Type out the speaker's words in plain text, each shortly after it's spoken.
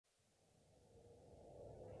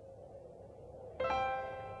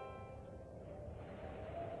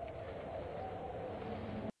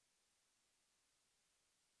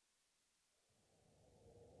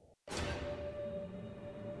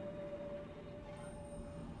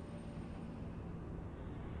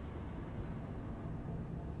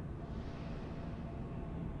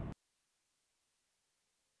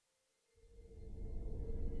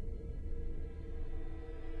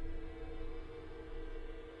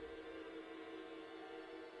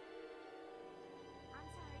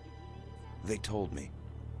They told me,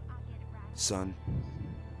 son,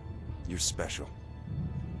 you're special.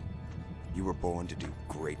 You were born to do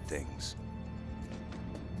great things.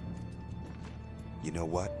 You know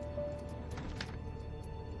what?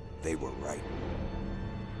 They were right.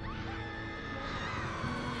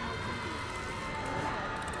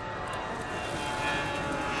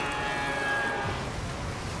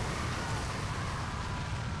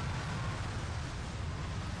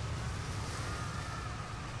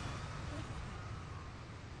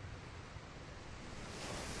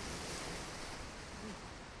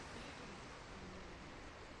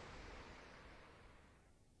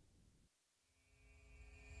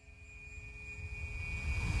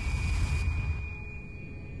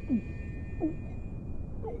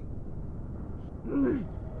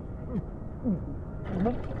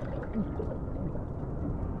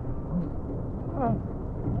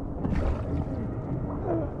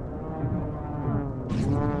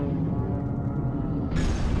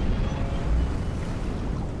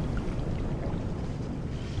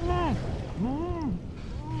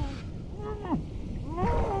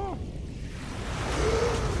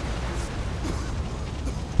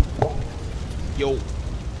 Yo,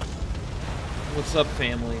 what's up,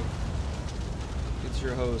 family? It's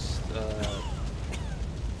your host,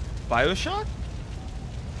 BioShock?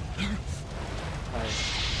 Hi.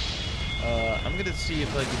 I'm gonna see if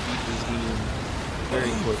I can beat this game very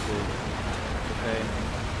quickly. Okay.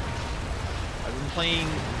 I've been playing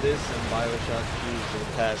this and BioShock 2 for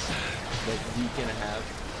the past, like, week and a half.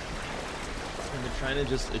 I've been trying to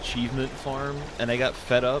just achievement farm, and I got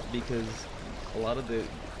fed up because a lot of the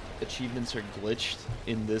achievements are glitched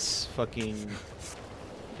in this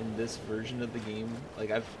version of the game.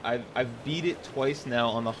 Like I've beat it twice now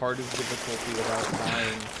on the hardest difficulty without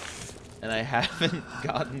dying, and I haven't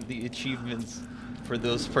gotten the achievements for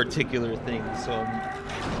those particular things. So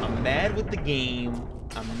I'm mad with the game.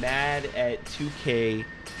 I'm mad at 2K.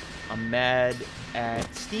 I'm mad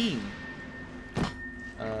at Steam.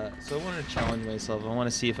 So I want to challenge myself. I want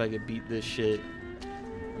to see if I could beat this shit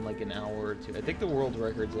in like an hour or two. I think the world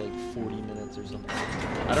record's like 40 minutes or something.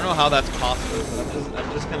 I don't know how that's possible, but I'm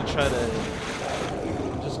just gonna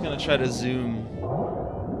try to zoom.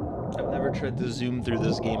 I've never tried to zoom through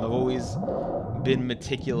this game. I've always been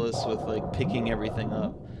meticulous with like picking everything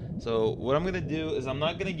up. So what I'm gonna do is I'm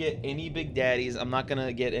not gonna get any big daddies. I'm not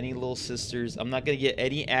gonna get any little sisters. I'm not gonna get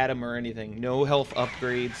any Adam or anything. No health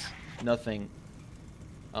upgrades. Nothing.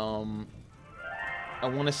 I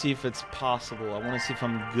want to see if it's possible. I want to see if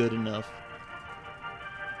I'm good enough.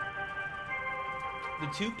 The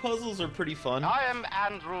two puzzles are pretty fun. I am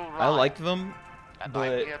Andrew Ryan, I like them,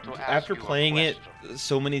 but after playing it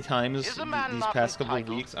so many times these past couple of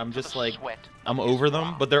weeks, I'm just like, I'm over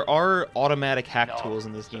them. But there are automatic hack tools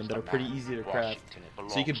in this game that are pretty easy to craft,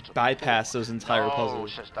 so you could bypass those entire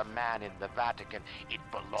puzzles. It's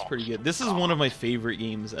pretty good. This is one of my favorite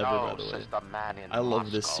games ever, by the way. I love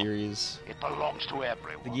this series. It belongs to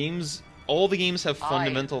everyone. The games, all the games have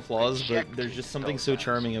fundamental flaws, but there's just something so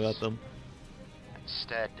charming about them.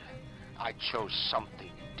 Instead, I chose something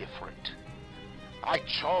different. I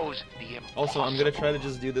chose the impossible. Also, I'm gonna try to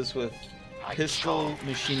just do this with pistol,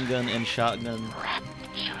 machine gun, and shotgun,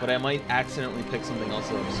 but I might accidentally pick something else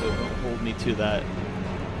up, so don't hold me to that.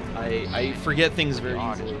 I forget things very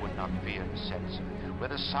easily. Would not fear the censor, where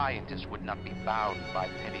the scientist would not be bound by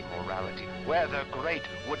petty morality, where the great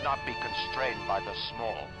would not be constrained by the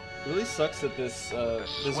small. It really sucks that this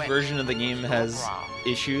version of the game has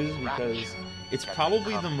issues, because it's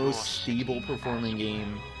probably the most stable performing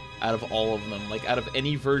game out of all of them, like out of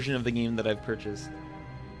any version of the game that I've purchased.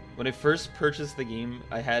 When I first purchased the game,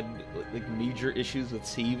 I had like major issues with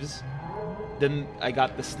saves. Then I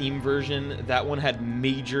got the Steam version. That one had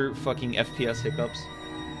major fucking FPS hiccups.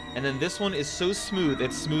 And then this one is so smooth.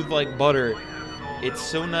 It's smooth like butter. It's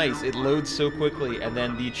so nice. It loads so quickly. And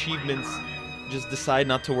then the achievements just decide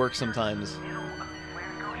not to work sometimes.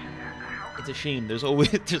 It's a shame. There's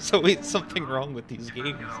always something wrong with these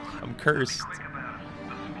games. I'm cursed.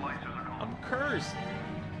 I'm cursed.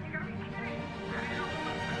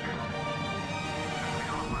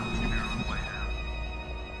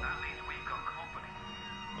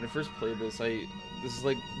 When I first played this,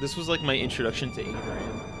 this was like my introduction to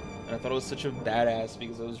Abraham, and I thought it was such a badass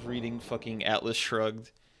because I was reading fucking Atlas Shrugged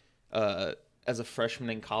as a freshman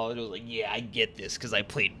in college. I was like, yeah, I get this because I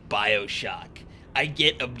played BioShock. I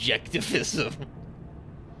get objectivism.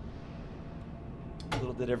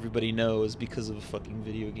 Little did everybody know it was because of a fucking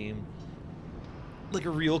video game. Like a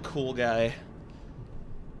real cool guy.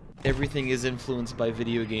 Everything is influenced by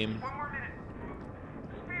video game. One more minute.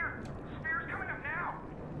 Spear's coming up now.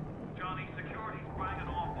 Johnny, security's banging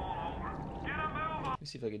off all over. me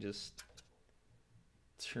see if I could just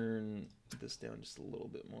turn this down just a little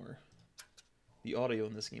bit more. The audio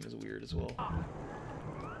in this game is weird as well.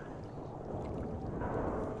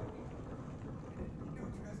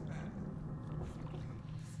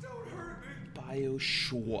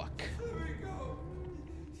 BioShock.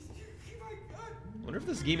 I wonder if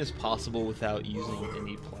this game is possible without using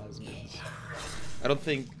any plasmids. I don't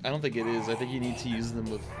think it is. I think you need to use them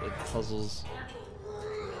with like puzzles.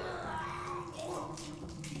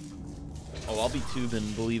 Oh, I'll be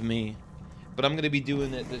tubing, believe me. But I'm gonna be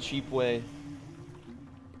doing it the cheap way.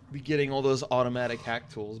 Be getting all those automatic hack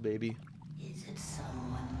tools, baby.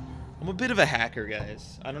 I'm a bit of a hacker,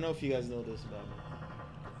 guys. I don't know if you guys know this about me.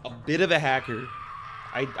 A bit of a hacker.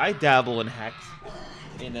 I dabble in hacks,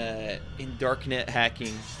 in darknet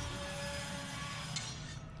hacking.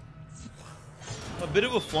 A bit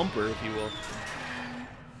of a flumper, if you will.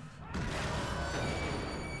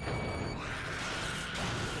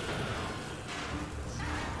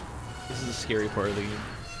 This is the scary part of the game.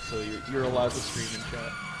 So you're allowed to scream in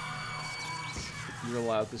chat. You're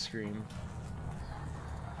allowed to scream.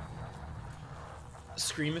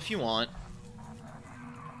 Scream if you want.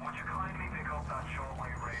 Would you kindly pick up that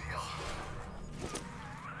shortwave radio?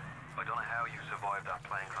 I don't know how you survived that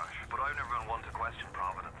plane crash, but I've never been one to question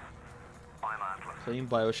Providence. I'm Atlas. Playing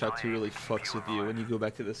BioShock 2 really fucks with you when you go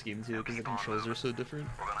back to this game too, because the controls are so different.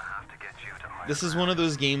 We're gonna have to get you to This is one of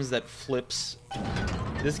those games that flips.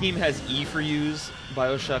 This game has E for use,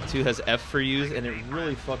 BioShock 2 has F for use, and it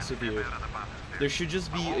really fucks with you. There should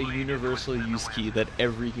just be a universal use key that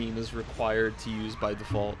every game is required to use by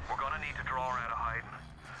default. We're gonna need to draw out of hiding.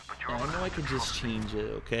 But you're Now, I know I could just change it,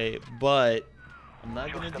 okay? But I'm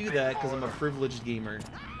not gonna do that because I'm a privileged gamer.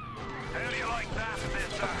 How do you like that,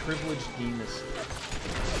 A privileged gamist.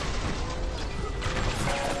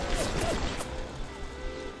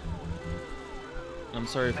 I'm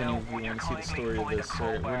sorry if any of you want to see the story of this,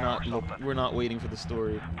 sir. We're not waiting for the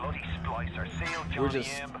story. Bloody splicer,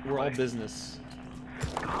 sealed We're all business.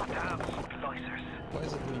 Goddamn splicers. Why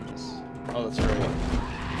is it doing this? Oh, that's right.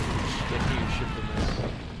 Get you shifting this.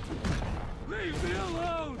 Leave me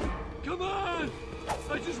alone! Come on!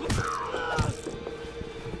 I just want.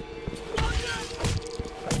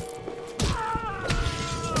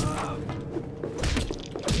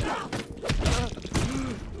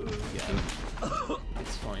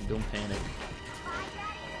 It's fine, don't panic.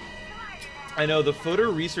 I know, the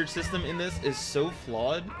photo research system in this is so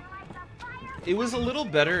flawed. It was a little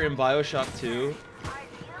better in BioShock 2,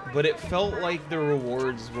 but it felt like the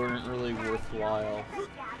rewards weren't really worthwhile.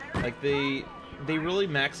 Like, they really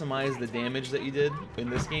maximized the damage that you did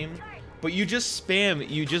in this game, but you just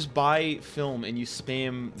buy film and you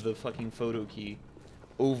spam the fucking photo key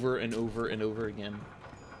over and over and over again.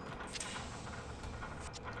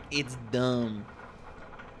 It's dumb.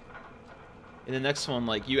 In the next one,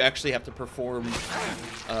 like, you actually have to perform, you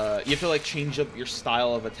have to, like, change up your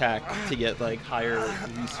style of attack to get, like, higher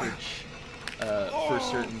research, for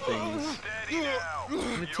certain things.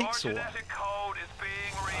 And it takes a while.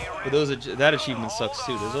 But that achievement sucks,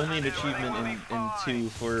 too. There's only an achievement in 2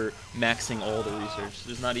 for maxing all the research.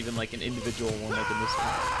 There's not even, like, an individual one like in this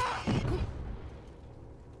one.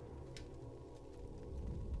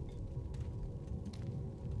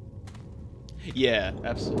 Yeah,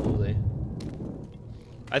 absolutely.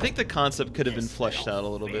 I think the concept could have been fleshed out a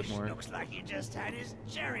little bit more. Looks like he just had his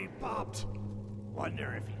cherry popped.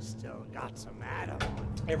 Wonder if he's still got some Adam.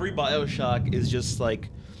 Every BioShock is just like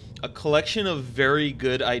a collection of very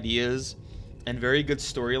good ideas and very good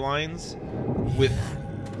storylines with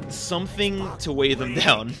something to weigh them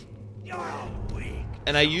down.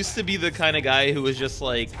 And I used to be the kind of guy who was just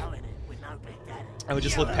like, I would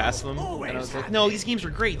just look past them, and I was like, no, these games are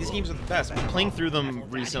great, these games are the best. But playing through them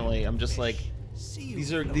recently, I'm just like,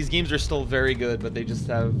 these games are still very good, but they just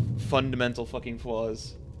have fundamental fucking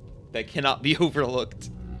flaws that cannot be overlooked.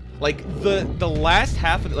 Like, the last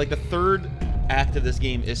half of it, like the third act of this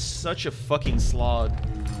game is such a fucking slog.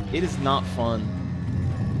 It is not fun.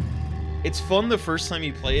 It's fun the first time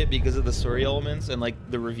you play it because of the story elements and like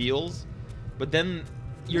the reveals, but then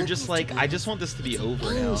you're just like, I just want this to be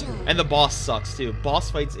over now. And the boss sucks too. Boss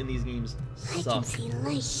fights in these games suck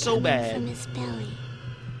so bad. From his belly.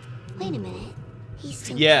 Wait a minute. He's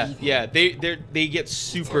still Yeah, they get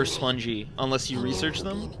super spongy unless you research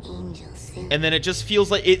them. And then it just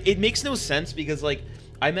feels like it makes no sense because like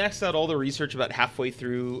I maxed out all the research about halfway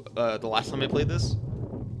through the last time I played this.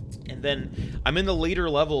 And then I'm in the later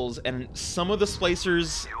levels and some of the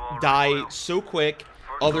splicers die so quick,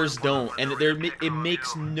 others don't, and it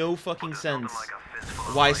makes no fucking sense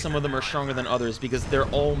why some of them are stronger than others because they're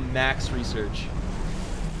all max research.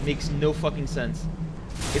 Makes no fucking sense.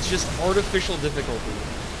 It's just artificial difficulty.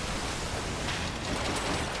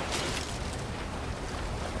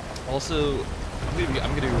 Also, I'm gonna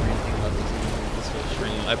be ranting about this whole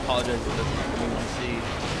stream. I apologize if that's not what you want to see.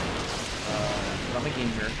 But I'm a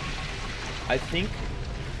gamer. I think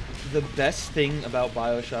the best thing about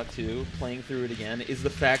BioShock 2, playing through it again, is the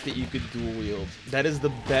fact that you could dual wield. That is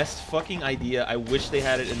the best fucking idea. I wish they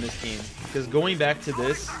had it in this game. Because going back to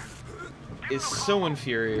this is so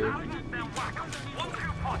inferior.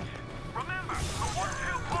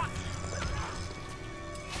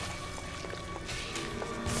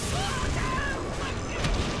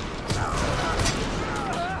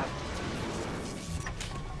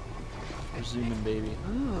 We're zooming, baby.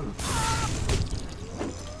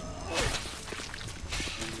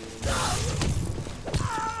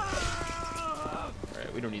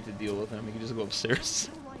 Alright, we don't need to deal with him. We can just go upstairs.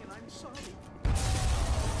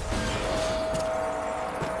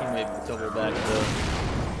 He might double back though.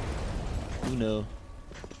 Who knows?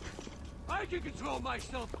 I can control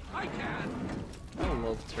myself. I can. I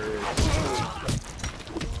love turrets.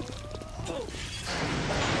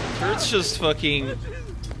 Turrets just fucking...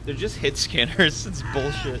 They're just hit scanners. It's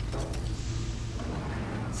bullshit.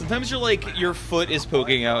 Sometimes you're like, your foot is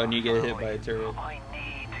poking out and you get hit by a turret.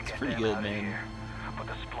 It's pretty good, man. But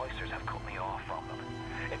the splicers have cut me off from them.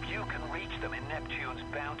 If you can reach them in Neptune's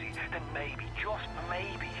bounty, then maybe, just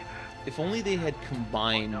maybe... If only they had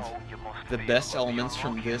combined the best elements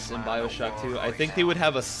from this and BioShock 2, I think they would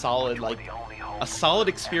have a solid, like, a solid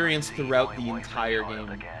experience throughout the entire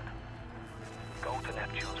game.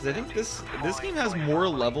 Because I think this game has more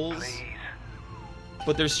levels,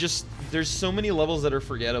 but there's so many levels that are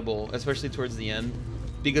forgettable, especially towards the end,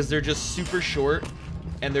 because they're just super short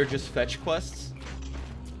and they're just fetch quests.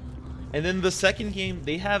 And then the second game,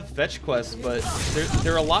 they have fetch quests, but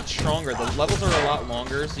they're a lot stronger. The levels are a lot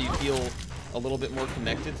longer, so you feel a little bit more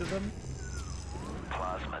connected to them.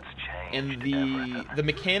 And the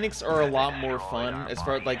mechanics are a lot more fun as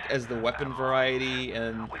far as the weapon variety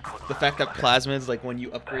and the fact that plasmids, like when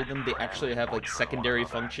you upgrade them, they actually have like secondary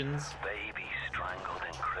functions. Baby strangled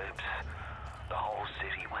in cribs. The whole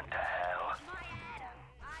city went to hell.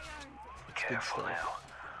 Careful now.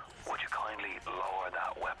 Would you kindly lower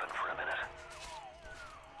that weapon for a minute?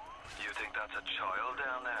 You think that's a child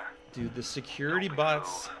down there? Dude, the security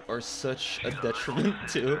bots are such a detriment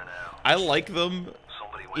too. I like them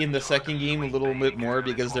in the second game a little bit more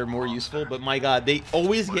because they're more useful, but my god, they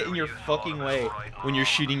always get in your fucking way when you're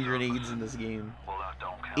shooting grenades in this game.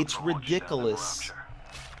 It's ridiculous.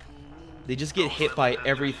 They just get hit by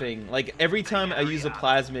everything. Like, every time I use a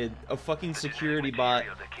plasmid, a fucking security bot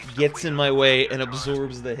gets in my way and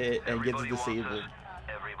absorbs the hit and gets disabled.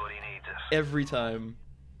 Every time.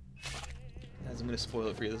 As I'm gonna spoil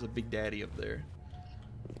it for you, there's a big daddy up there.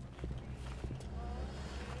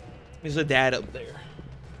 There's a dad up there.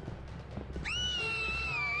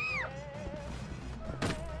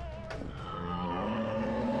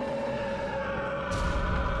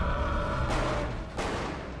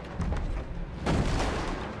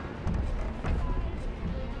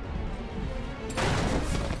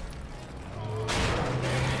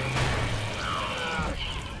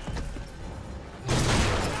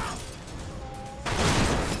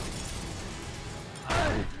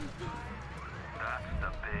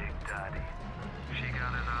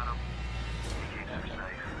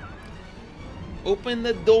 Open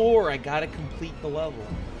the door! I gotta complete the level.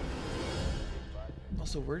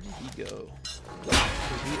 Also, where did he go? Did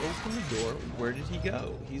we open the door? Where did he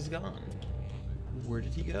go? He's gone. Where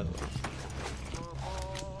did he go?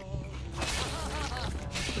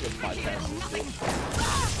 Look at podcast this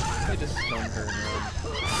bitch. I just stun her and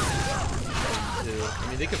run. I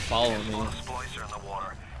mean, they could follow me.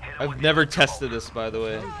 I've never tested this, by the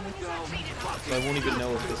way. So I won't even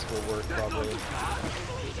know if this will work properly.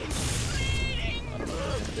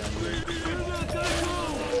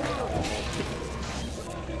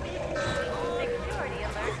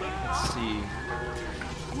 Let's see.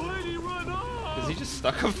 Is he just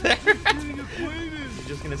stuck up there? Is he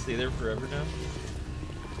just gonna stay there forever now?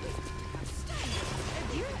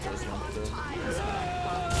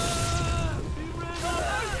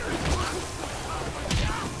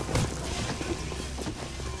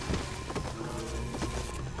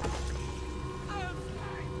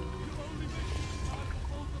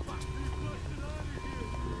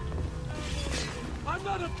 I'm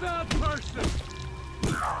not a bad person.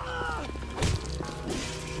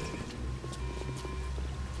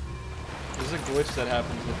 There's a glitch that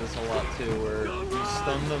happens with this a lot too, where you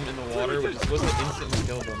stun them in the water, which is supposed to instantly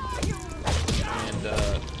kill them, and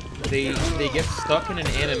they get stuck in an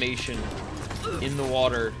animation in the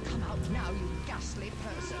water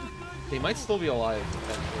They might still be alive,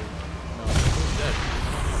 actually. No, they're dead.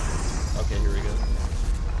 Okay, here we go.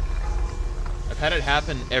 I've had it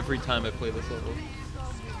happen every time I play this level.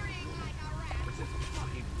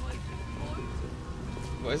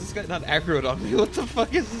 Why is this guy not aggroed on me? What the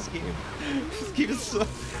fuck is this game? This game is so...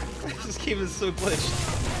 This game is so glitched.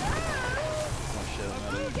 Oh shit, I'm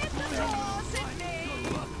out of it.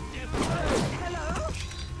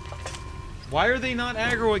 Why are they not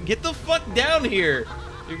aggroing? Get the fuck down here!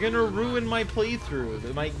 You're gonna ruin my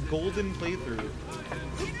playthrough. My golden playthrough.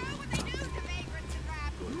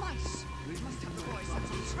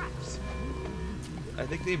 I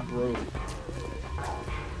think they broke.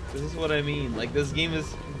 This is what I mean. Like, this game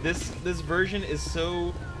is... This version is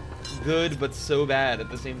so good, but so bad at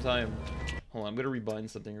the same time. Hold on, I'm gonna rebind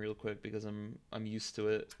something real quick because I'm used to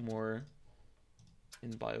it more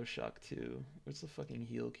in BioShock 2. Where's the fucking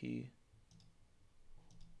heal key?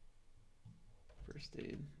 First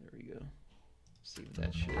aid. There we go. Save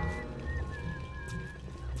that shit.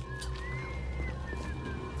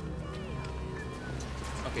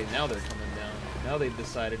 Okay, now they're coming down. Now they've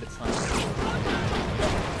decided it's time to go.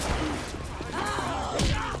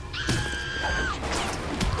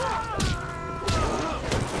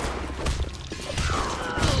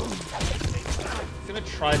 I'm gonna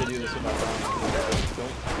try to do this without dying.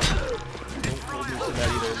 Don't hold me to that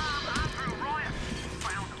either.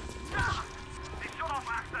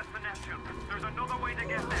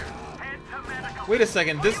 Wait a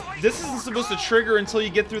second, this isn't supposed to trigger until you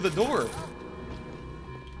get through the door.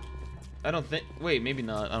 I don't think... Wait, maybe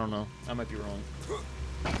not. I don't know. I might be wrong.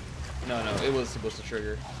 No, it was supposed to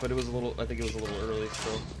trigger. But it was a little... I think it was a little early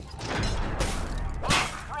still. Oh,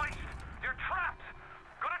 Christ! You're trapped!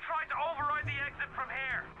 Gonna try to override the exit from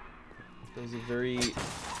here! That was a very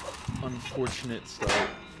unfortunate start.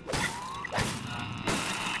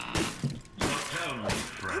 Tell me,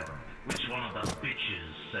 Fred, which one of the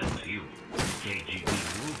bitches sent you? KGB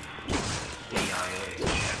Roof? CIA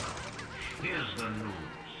Checker? Here's the news.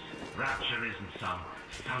 Rapture isn't some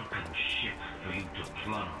sunken ship for you to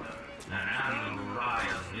plunder. And Anne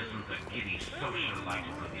Ryan isn't a giddy socialite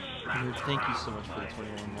who could be slapped. Thank you so much for the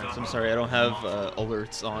 21 months. I'm sorry, I don't have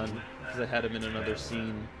alerts on because I had him in another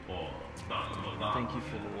scene. Thank you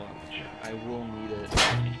for the watch. I will need it.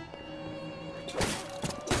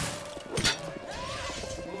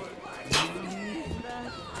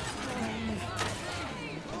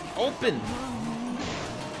 Open!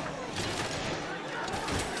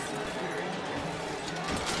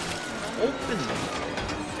 Open!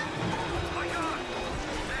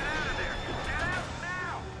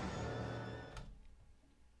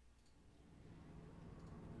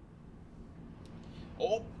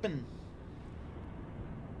 Open!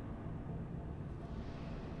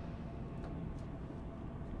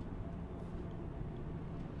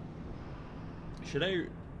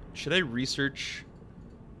 Should I research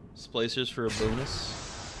splicers for a bonus?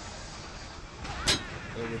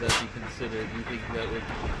 Or would that be considered? Do you think that would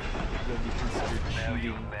be considered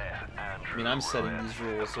cheating? I mean, I'm setting these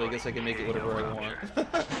rules, so I guess I can make it whatever I want.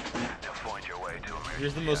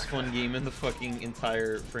 Here's the most fun game in the fucking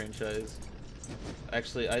entire franchise.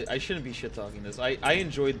 Actually, I shouldn't be shit-talking this. I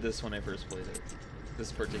enjoyed this when I first played it.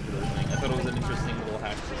 This particular thing. I thought it was an interesting little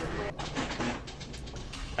hack system.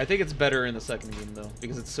 I think it's better in the second game, though,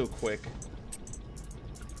 because it's so quick.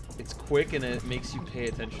 It's quick and it makes you pay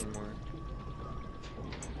attention more.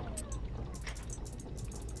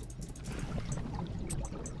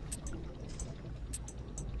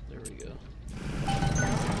 There we go.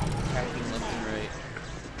 Attacking left and right.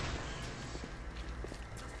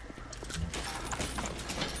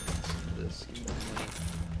 This.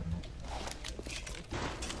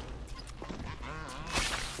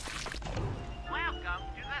 Welcome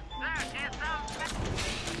to the circus of...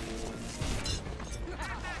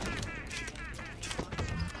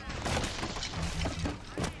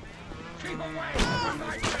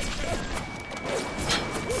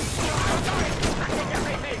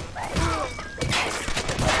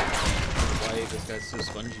 Why this guy's so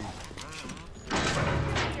spongy?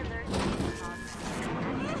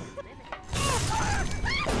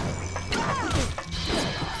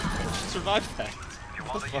 Survive that. If you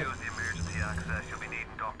want to use the emergency access, you'll be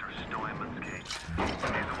needing Dr. Steinman's key. He's the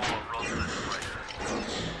one who runs this place.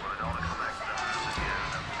 But I don't expect that to the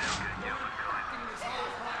end of milking humankind.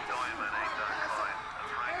 Steinman ain't that kind, and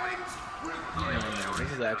frankly... No,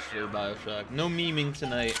 this is actually BioShock. No memeing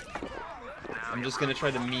tonight. I'm just gonna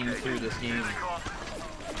try to meme through this game.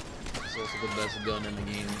 It's also the best gun in the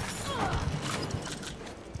game.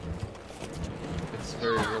 It's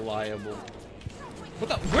very reliable. What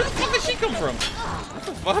the? Where the fuck did she come from? What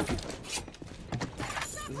the fuck?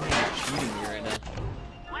 This is just cheating me right now.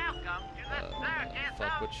 Welcome to the circus Fuck,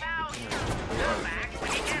 of which Come back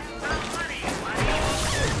when you get some money, buddy.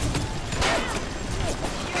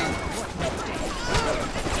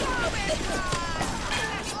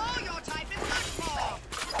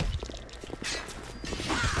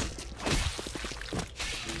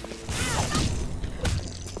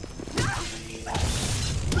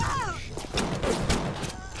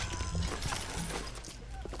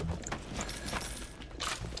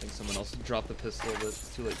 Drop the pistol, but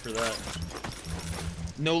it's too late for that.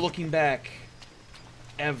 No looking back.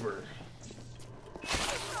 Ever. Oh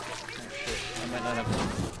shit. I might not have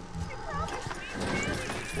enough.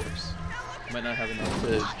 Whoops. I might not have enough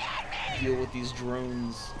to deal with these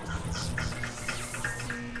drones.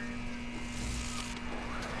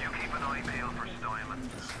 You keep an eye peeled for Steinman.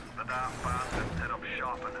 The daft bastard set up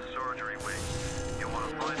shop in the surgery wing. You want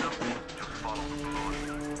to find them? Just follow the blood.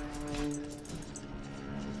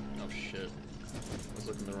 Oh shit. I was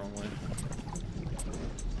looking the wrong way.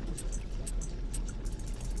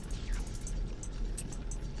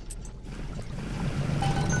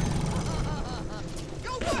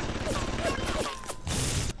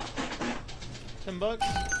 $10?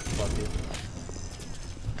 Fuck it.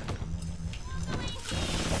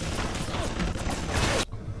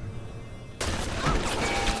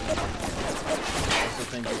 Also,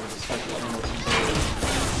 thank you for the special ammo.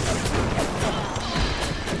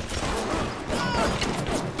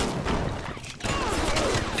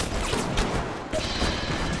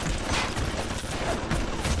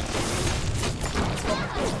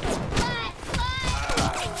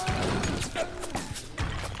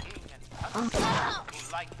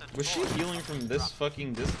 Was she healing from this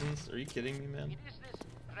fucking distance? Are you kidding me, man?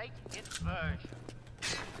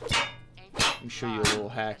 Let me show you a little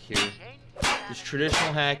hack here. There's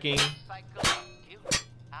traditional hacking,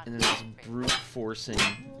 and then there's brute forcing.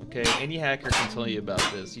 Okay, any hacker can tell you about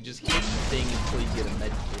this. You just hit the thing until you get a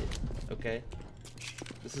med kit. Okay?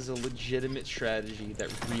 This is a legitimate strategy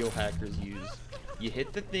that real hackers use. You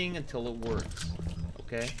hit the thing until it works.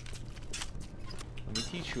 Okay? Let me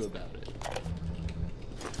teach you about it.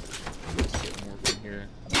 Let's get more from here.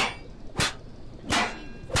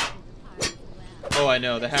 Oh, I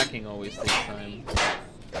know, the hacking always takes time.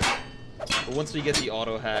 But once we get the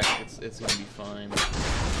auto hack, it's gonna be fine.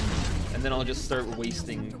 And then I'll just start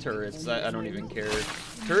wasting turrets. I don't even care.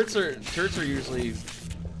 Turrets are usually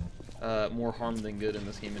more harm than good in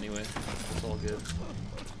this game anyway. It's all good.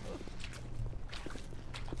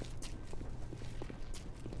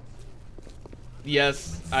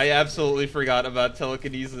 Yes, I absolutely forgot about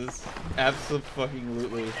telekinesis.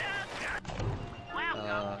 Absolutely. What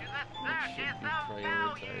should be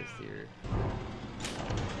prioritized here?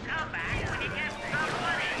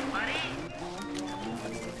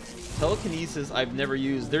 Telekinesis I've never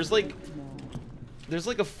used. There's like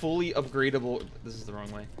a fully upgradable. This is the wrong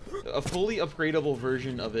way. A fully upgradable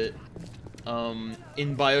version of it.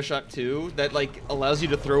 In BioShock 2 that like allows you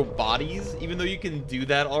to throw bodies, even though you can do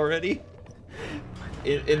that already.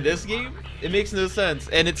 In this game, it makes no sense,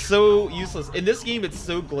 and it's so useless. In this game, it's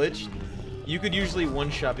so glitched. You could usually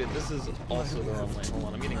one-shot it. This is also the wrong way. Hold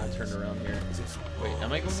on, I'm getting all turned around here. Wait,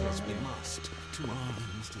 am I going the wrong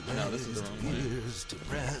way? No, this is the wrong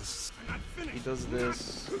way. He does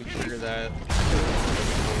this. We trigger that.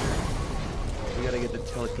 We gotta get the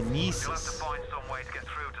telekinesis.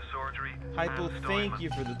 Hypo, thank you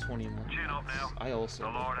for the 20 months. I also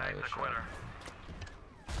love BioShock.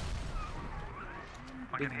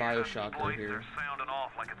 Big BioShock right here.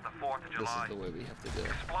 This is the way we have to do it.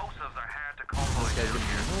 Explosives are hard to come by. This guy's gonna be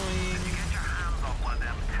annoying. If you get your hands on one of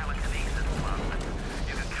them telekinesis blasts,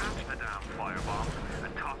 you can catch the damn firebomb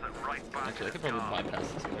and toss it right back. Actually, I could probably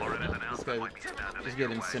bypass this guy right now. This guy just get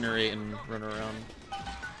incinerate and run around.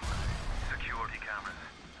 Security cameras.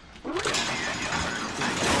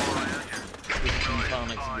 This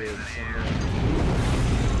comic's good.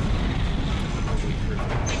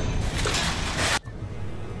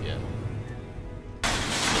 Yeah.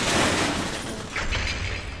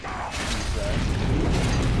 Use that.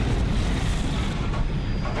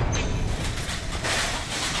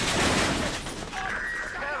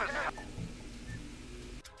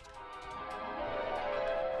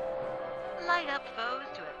 Light up foes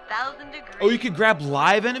to 1,000 degrees. Oh, you could grab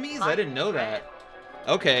live enemies? I didn't know that.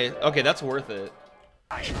 Okay, okay, that's worth it.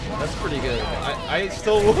 That's pretty good. I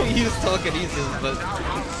still won't use telekinesis, but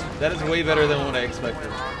that is way better than what I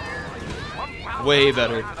expected. Way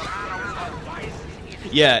better.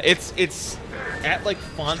 Yeah, it's at like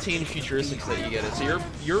Fontaine Futuristics that you get it, so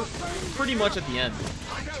you're pretty much at the end.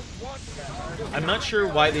 I'm not sure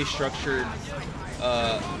why they structured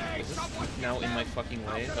Is this now in my fucking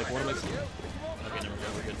way? Like, what am I saying? Okay, never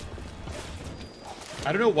mind, we're good.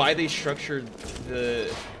 I don't know why they structured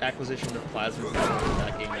the acquisition of plasma in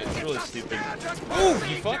that game. It's really stupid. Oh,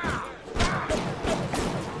 you fuck!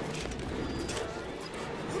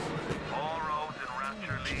 All roads in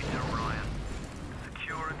Rapture lead to Ryan.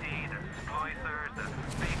 Security, the splicers, the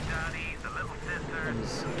big daddies, the little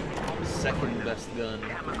sisters. Second best gun.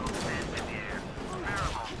 Chemical scent in the air.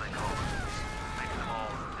 Pheromones, they call it. Makes them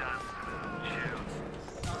all dance to the tune.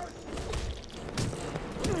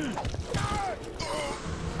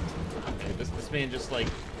 Okay, this man just like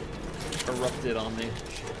erupted on me.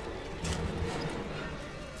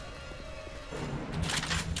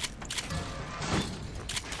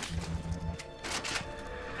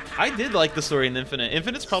 I did like the story in Infinite.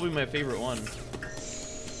 Infinite's probably my favorite one.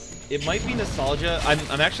 It might be nostalgia.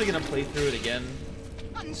 I'm actually gonna play through it again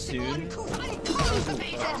soon. Why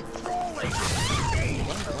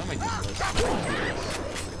am I doing this?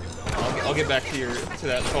 I'll get back to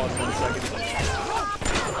that call in 1 second.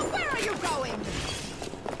 Where are you going?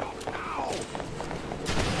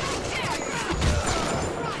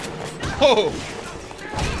 Oh!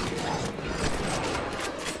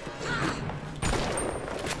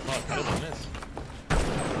 Fuck, how did I miss?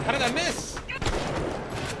 How did I miss?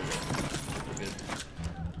 Good.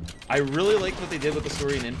 I really liked what they did with the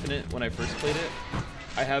story in Infinite when I first played it.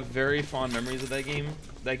 I have very fond memories of that game.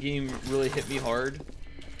 That game really hit me hard.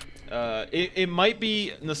 It might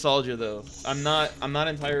be nostalgia though. I'm not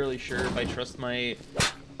entirely sure if I trust my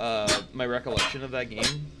my recollection of that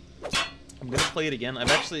game. I'm gonna play it again. I'm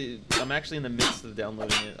actually in the midst of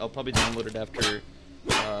downloading it. I'll probably download it after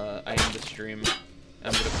I end the stream.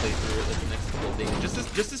 I'm gonna play through it like the next couple of days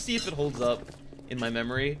just to see if it holds up in my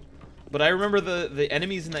memory. But I remember the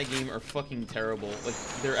enemies in that game are fucking terrible. Like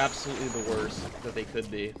they're absolutely the worst that they could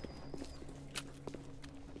be.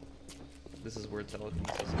 This is where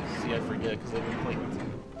telekinesis is. See, I forget because I've been playing it.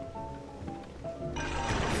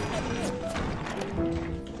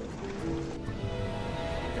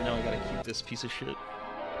 And now I gotta keep this piece of shit.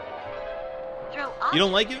 You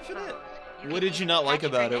don't like Infinite? What did you not like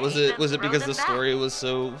about it? Was it because the story was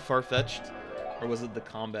so far-fetched, or was it the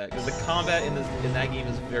combat? Because the combat in that game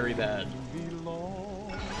is very bad.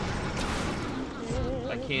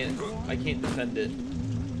 I can't defend it.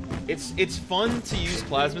 It's fun to use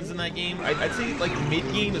plasmids in that game. I'd say like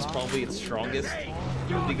mid-game is probably its strongest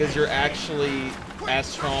because you're actually as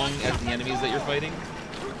strong as the enemies that you're fighting.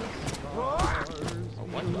 Oh,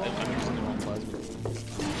 what? I'm using the wrong plasmid.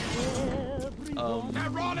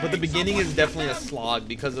 But the beginning is definitely a slog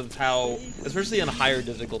because of how, especially on higher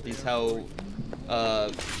difficulties, how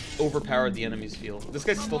overpowered the enemies feel. This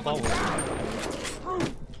guy's still following me.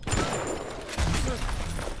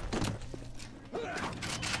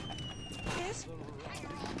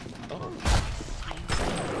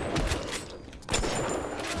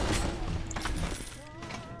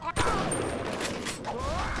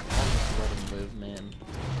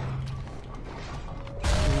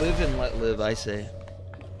 Live and let live, I say.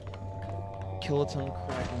 Kiloton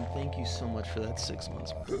Kraken, thank you so much for that 6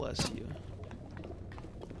 months. Bless you.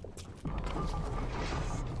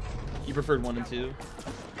 You preferred 1 and 2?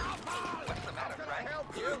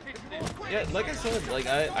 Yeah, like I said, like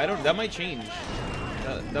I don't. That might change.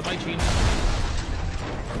 That might change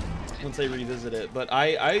once I revisit it. But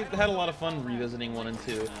I had a lot of fun revisiting 1 and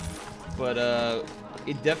 2. But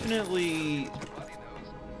it definitely.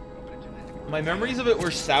 My memories of it were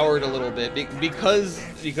soured a little bit because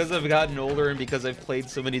I've gotten older and because I've played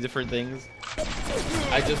so many different things.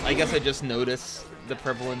 I guess I just noticed the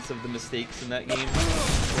prevalence of the mistakes in that game,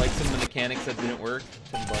 like some of the mechanics that didn't work.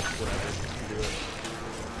 $10 whatever. Do it.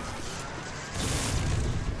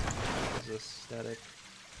 Is this static?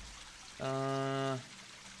 Yeah,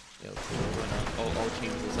 let's see why not. I'll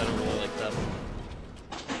change this. I don't really like that.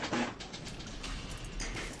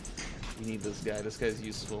 We need this guy. This guy's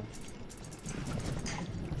useful.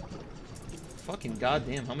 Fucking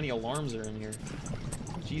goddamn, how many alarms are in here?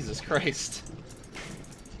 Jesus Christ.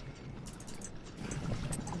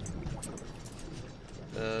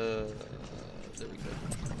 There we go.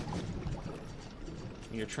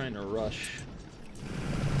 You're trying to rush.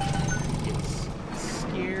 It's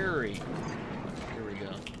scary. Here we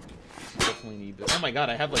go. Definitely need this. Oh my god,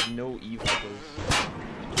 I have like no evapors.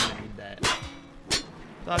 I need that.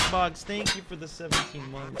 Doc Boggs, thank you for the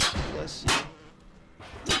 17 months. Bless you.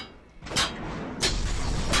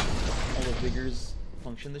 All the vigors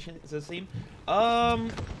function the same. I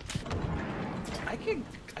could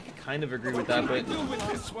kind of agree with that, but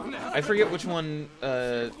I forget which one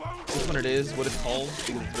it is, what it's called,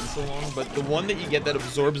 because it's been so long. But the one that you get that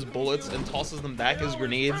absorbs bullets and tosses them back as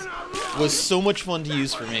grenades was so much fun to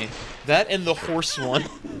use for me. That and the horse one.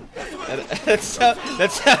 That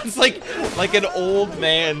sounds like an old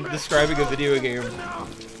man describing a video game.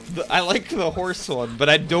 I like the horse one, but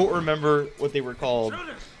I don't remember what they were called.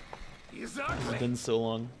 It's been so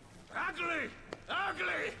long.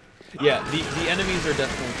 Yeah, the enemies are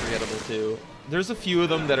definitely forgettable too. There's a few of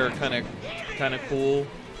them that are kind of cool,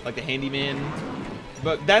 like the handyman.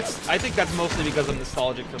 But I think that's mostly because I'm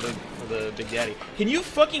nostalgic for the Big Daddy. Can you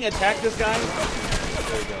fucking attack this guy?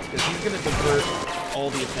 There we go, because he's gonna divert all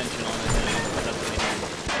the attention on it. That's what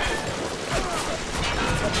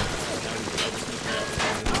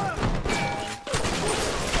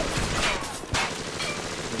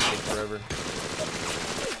it's gonna take forever.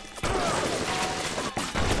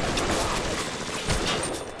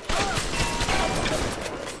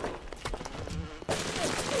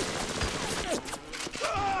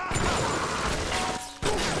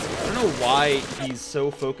 Why he's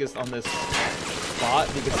so focused on this spot,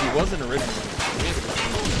 because he wasn't originally.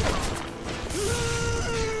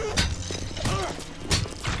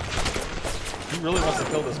 He really wants to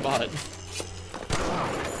kill this bot. I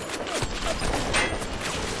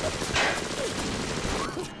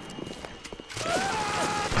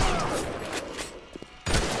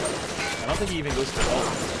don't think he even goes for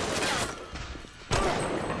ult.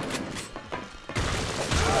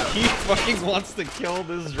 He fucking wants to kill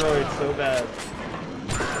this droid so bad.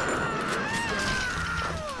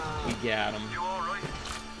 We got him. You alright?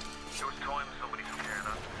 It was time somebody took care of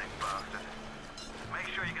that sick bastard. Make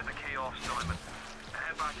sure you get the key off Simon.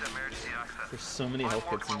 Head back to emergency access. There's so many health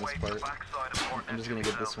kits in this part. I'm just gonna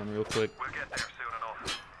get this one real quick. We'll get there soon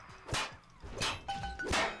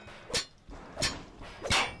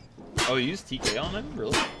enough. Oh, you use TK on him?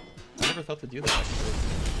 Really? I never thought to do that, actually.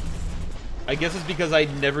 I guess it's because I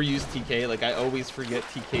never use TK, like I always forget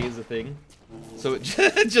TK is a thing. So it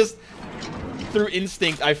just, through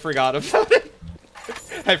instinct, I forgot about it.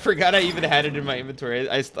 I forgot I even had it in my inventory.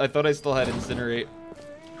 I thought I still had Incinerate.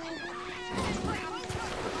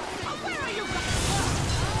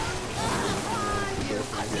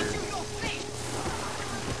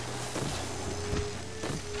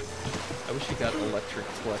 I wish you got Electric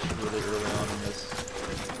Flesh really early on in this.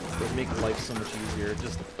 It would make life so much easier,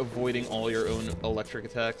 just avoiding all your own electric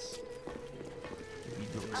attacks.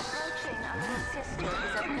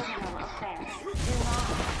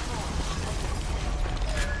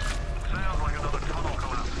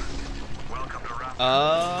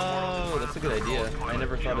 Oh, that's a good idea. I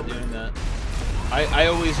never thought of doing that. I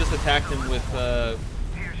always just attacked him with the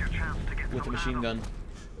machine gun.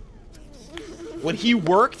 When he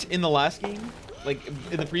worked in the last game, like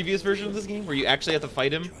in the previous version of this game, where you actually have to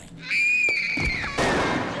fight him,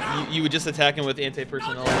 you would just attack him with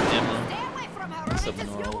anti-personnel ammo.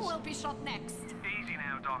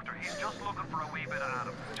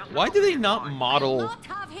 Why do they not model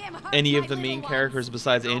any of the main characters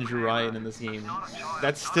besides Andrew Ryan in this game?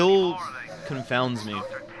 That still confounds me.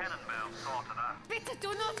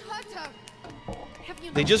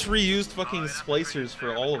 They just reused fucking splicers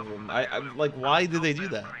for all of them. I'm like, why did they do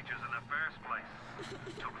that?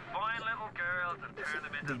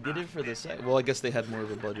 They did it for the second. Well, I guess they had more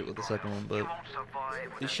of a budget with the second one, but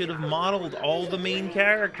they should have modeled all the main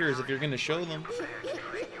characters if you're gonna show them.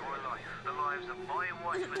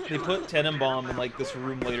 They put Tenenbaum in like this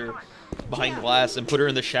room later behind glass and put her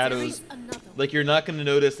in the shadows. Like, you're not gonna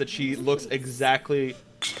notice that she looks exactly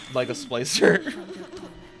like a splicer.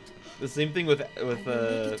 The same thing with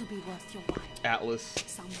Atlas.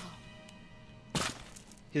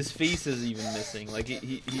 His face is even missing. Like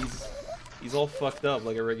he's all fucked up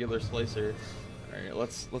like a regular splicer. All right,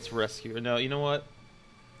 let's rescue her. No, you know what?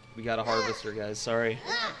 We gotta harvest her, guys. Sorry,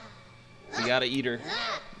 we gotta eat her.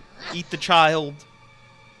 Eat the child.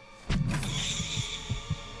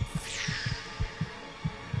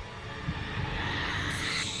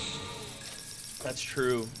 That's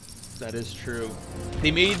true. That is true. They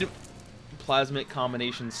made plasmid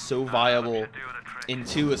combinations so viable in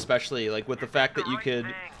 2, especially, like with the fact that you could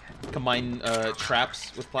combine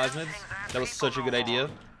traps with plasmids. That was such a good idea.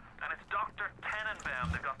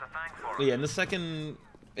 Yeah, in the second,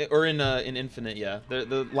 or in Infinite, yeah,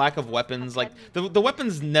 the lack of weapons, like the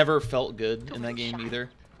weapons never felt good in that game either.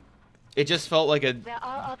 It just felt like a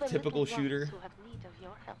typical shooter.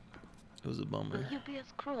 It was a bummer. Will you be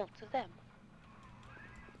as cruel to them?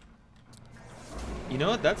 You know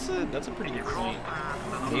what? That's a pretty good point.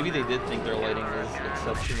 Maybe they did think their lighting was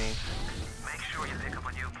exceptional.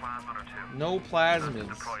 No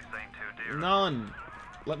plasmids. None.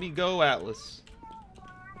 Let me go, Atlas.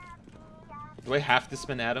 Do I have to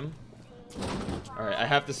spin Adam? Alright, I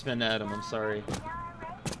have to spin Adam, I'm sorry.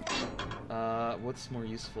 What's more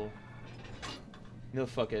useful? No,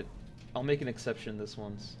 fuck it. I'll make an exception this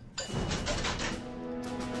once. These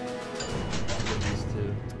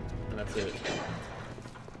two. And that's it.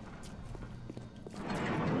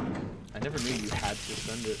 I never knew you had to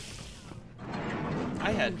send it.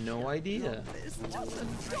 I had no idea.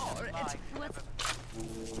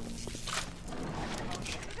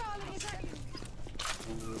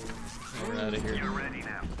 We're out of here.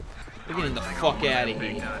 We're getting the fuck out of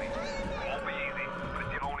here.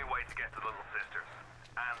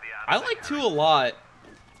 I like 2 a lot.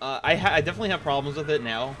 I definitely have problems with it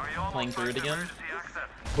now, playing through it again.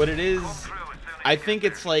 But it is... I think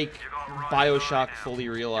it's like BioShock fully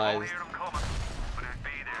realized.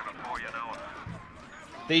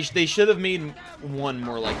 They should have made 1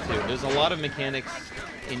 more like 2. There's a lot of mechanics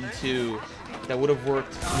in 2 that would have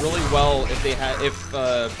worked really well if they had if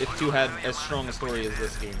 2 had as strong a story as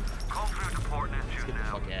this game. Let's get the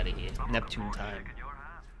fuck out of here. Neptune time.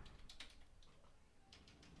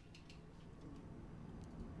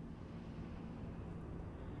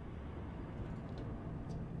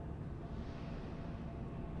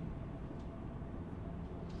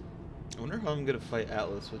 I wonder how I'm gonna fight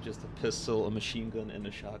Atlas with just a pistol, a machine gun, and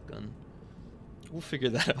a shotgun. We'll figure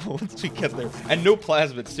that out once we get there. And no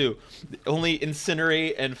plasmids too. Only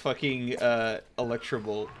incinerate and fucking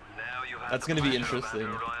electrobolt. That's gonna be interesting.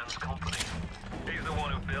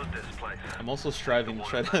 I'm also striving to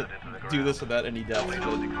try to do this without any deaths, but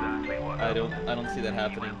I don't see that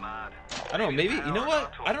happening. I don't know, maybe, you know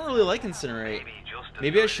what? I don't really like incinerate.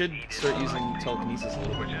 Maybe I should start using telekinesis a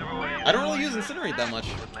little bit more. I don't really use incinerate that much.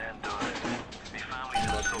 What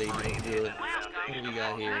do we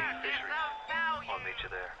got here?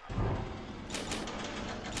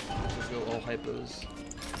 Let's go all hypos.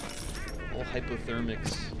 All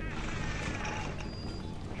hypothermics.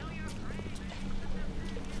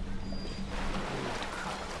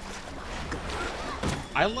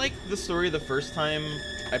 I liked the story the first time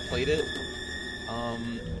I played it.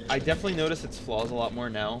 I definitely notice its flaws a lot more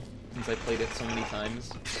now, since I played it so many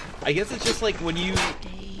times. I guess it's just like when you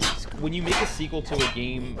make a sequel to a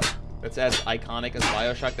game that's as iconic as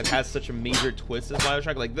BioShock, that has such a major twist as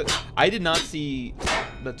BioShock, like I did not see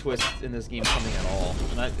the twist in this game coming at all,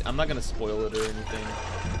 and I'm not gonna spoil it or anything.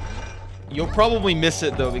 You'll probably miss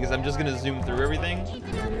it though, because I'm just gonna zoom through everything.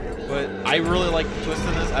 But I really like the twist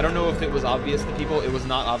in this. I don't know if it was obvious to people. It was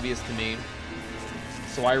not obvious to me,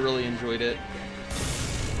 so I really enjoyed it.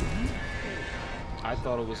 I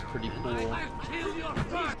thought it was pretty cool.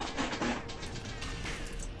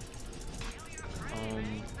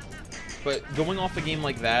 But going off a game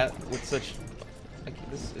like that with such...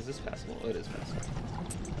 is this passable? Oh, it is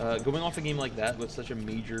passable. Going off a game like that with such a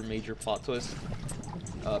major plot twist,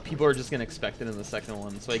 people are just going to expect it in the second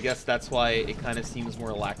one. So I guess that's why it kind of seems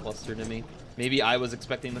more lackluster to me. Maybe I was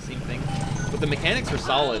expecting the same thing. But the mechanics are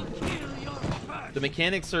solid. The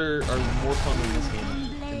mechanics are more fun in this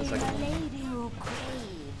game, in the second one.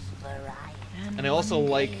 And I also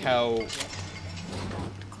like how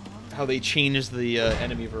they changed the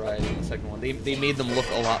enemy variety in the second one. They made them look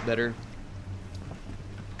a lot better.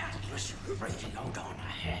 I'm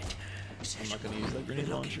not going to use that grenade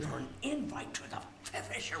launcher.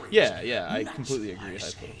 Yeah, I completely agree.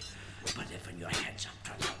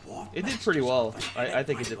 It did pretty well. I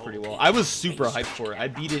think it did pretty well. I was super hyped for it. I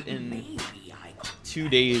beat it in 2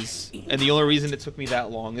 days, and the only reason it took me that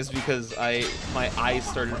long is because my eyes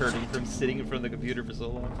started hurting from sitting in front of the computer for so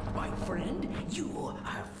long. My friend, you are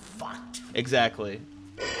fucked. Exactly.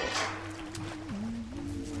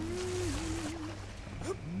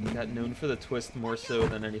 Got known for the twist more so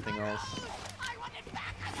than anything else. How much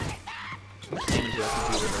damage does that computer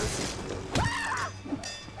hurt?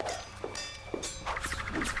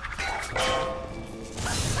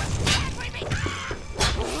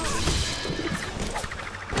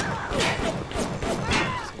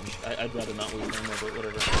 I'd rather not lose ammo, but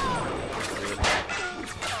whatever.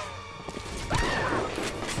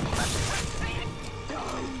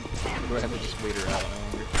 Do I have to just wait her out? I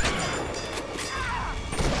wonder.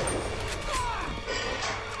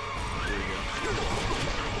 There we go.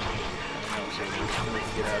 So we're just gonna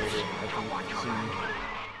get out of here, I think, soon.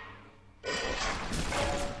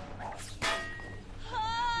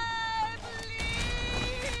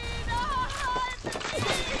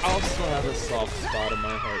 I also have a soft spot in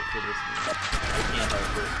my heart for this game. I can't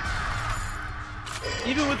help it.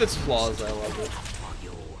 Even with its flaws, I love it.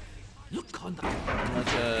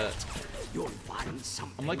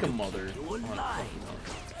 I'm like a mother.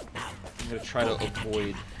 I'm gonna try to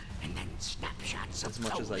avoid as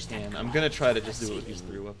much as I can. I'm gonna try to just do it with these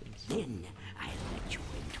 3 weapons. Then I'll let you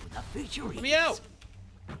into the future. Let me out!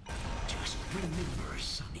 Just remember,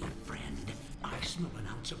 sonny friend, I smell an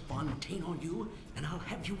ounce of Fontaine on you, and I'll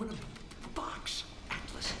have you in a box.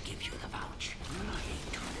 Atlas gives you the vouch. I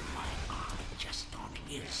ain't turning my eye just on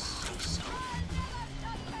his say-so.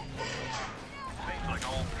 Seems like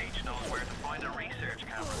old Peach knows where to find a research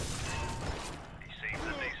camera. He seems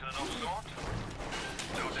a decent enough sort.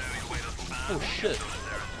 No doubt he'll wait until Oh shit.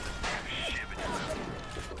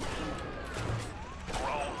 Poor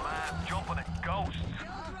old man jumping at ghosts.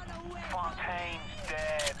 Fontaine's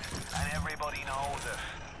dead, and everybody knows it.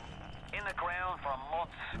 In the ground for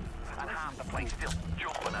months, and half the place still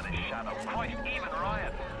jumping at his shadow. Christ, even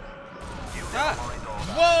Ryan. Ah!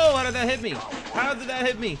 Whoa! How did that hit me? How did that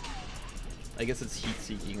hit me? I guess it's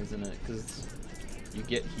heat-seeking, isn't it? Because you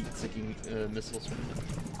get heat-seeking missiles from it.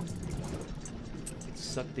 It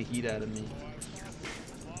sucked the heat out of me.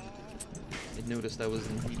 I noticed I was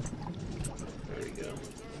in heat. There we go.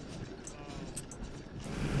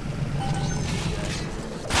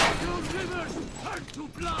 Your rivers turn to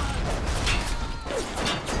blood!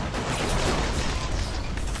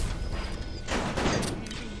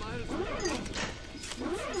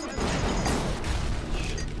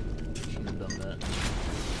 Shouldn't have done that.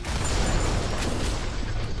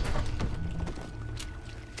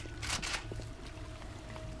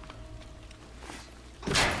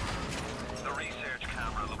 The research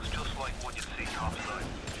camera looks just like one you'd see topside.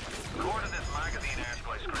 According to this magazine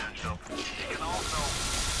article I scrounged up, you can also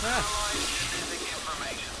analyze genetic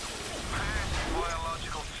information, parse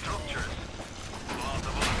biological structures. Lots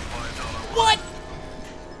of other $5. What?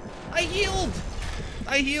 I healed!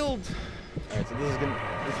 I healed! Alright, so this is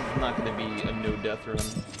not gonna be a no death run.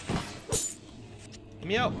 Let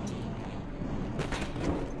me out!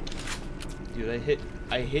 Dude, I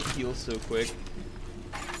hit heal so quick.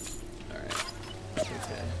 Alright.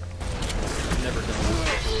 Okay. I've never done this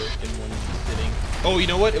before in one sitting. Oh, you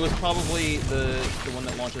know what? It was probably the one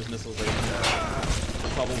that launches missiles like that.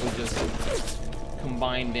 Probably just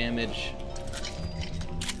combined damage.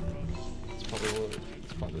 It's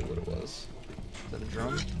probably what it was. Is that a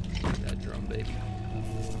drum? Yeah, drum, baby.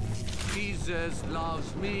 Jesus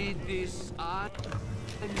loves me, this I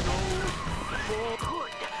know. For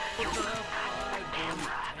good.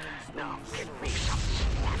 Now get me some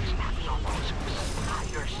snaps on those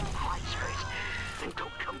fire splicers, and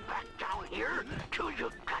don't come back down here till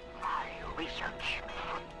you've got my research.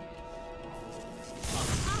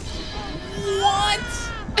 What?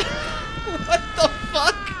 What the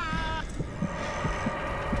fuck?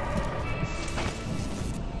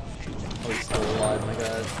 Oh, he's still alive, my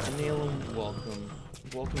god. Nealum, welcome.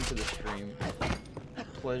 Welcome to the stream.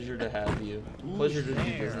 Pleasure to have you. Pleasure to do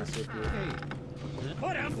business with you.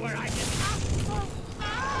 Put him where I can.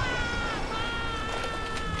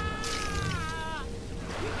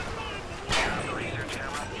 The research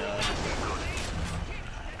camera?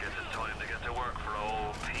 Guess it's time to get to work for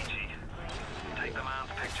old Peachy. Take the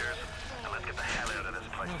man's pictures, and let's get the hell out of this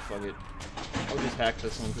place. Oh, fuck it. I'll just hack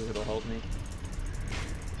this one because it'll help me.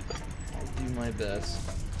 I'll do my best.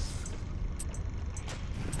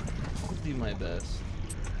 I'll do my best.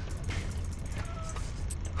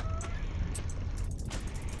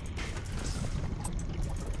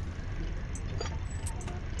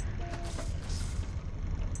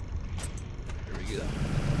 There we go.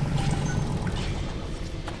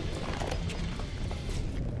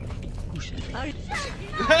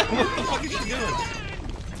 What the fuck is she doing?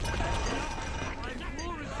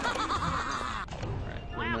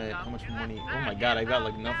 Alright, how much money? Oh my god, I got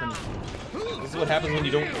like nothing. This is what happens when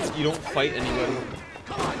you don't fight anybody.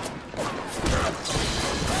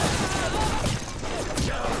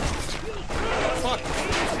 Fuck.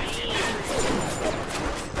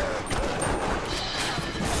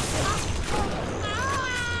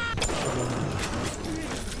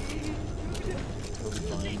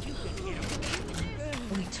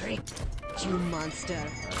 We tricked you, monster.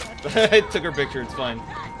 I took her picture, it's fine.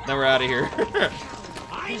 Now we're out of here.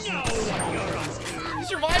 I know what you're up to. You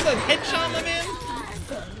survived a headshot, my man?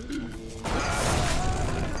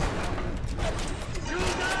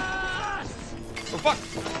 Oh fuck!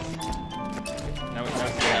 Now we have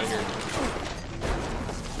to get out of here.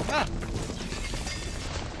 Ah!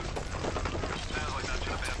 Sounds like that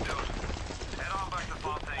should have been do it. Head on back to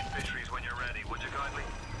Fontaine Fisheries when you're ready, would you kindly?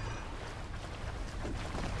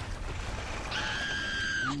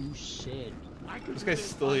 You said This guy's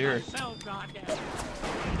still here.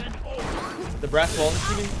 The brass ball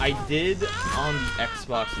streaming? I did on the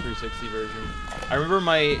Xbox 360 version. I remember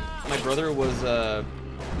my brother was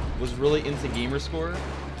was really into Gamerscore,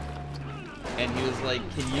 and he was like,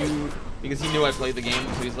 "Can you?" Because he knew I played the game,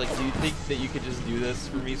 so he's like, "Do you think that you could just do this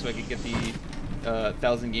for me so I could get the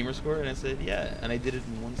 1,000 Gamerscore?" And I said, "Yeah," and I did it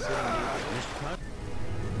in one sitting.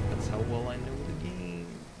 That's how well I know the game.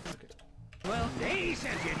 Okay. Well, they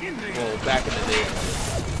said you didn't. Well, back in the day.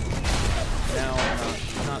 Now,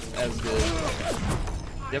 not as good.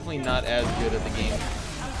 Definitely not as good at the game.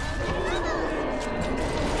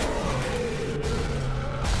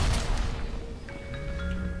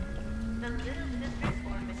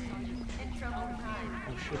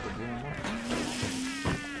 Oh shit, they're doing what?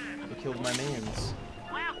 They killed my mans.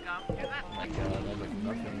 Oh my god, I look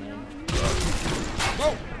nothing, man.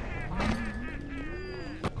 Whoa!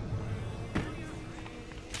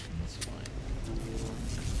 That's fine.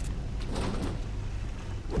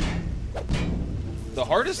 The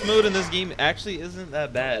hardest mode in this game actually isn't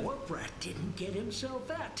that bad.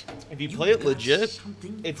 If you play it legit,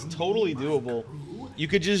 it's totally doable. You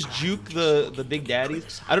could just juke the big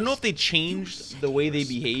daddies. I don't know if they changed the way they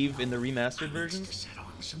behave in the remastered versions,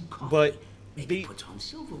 but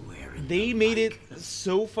they made it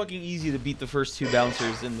so fucking easy to beat the first two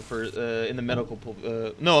bouncers in the medical.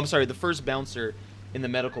 No, I'm sorry, the first bouncer in the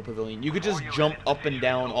medical pavilion. You could just jump up and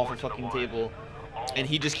down off a fucking table, and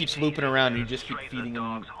he just keeps looping around, and you just keep feeding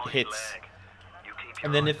him hits.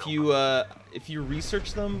 And then if you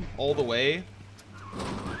research them all the way,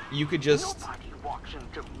 you could just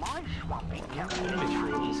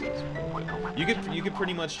you could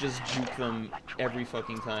pretty much just juke them every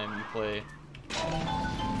fucking time you play.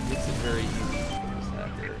 Makes it very easy.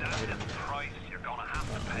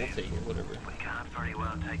 We'll take it, whatever. We can't very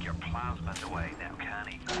well take your plasmid away now, can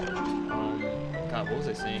he? God, what was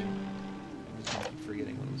I saying? I'm just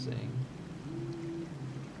forgetting what I'm saying.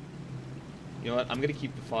 You know what? I'm gonna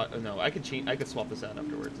keep the thought. No, I could change. I could swap this out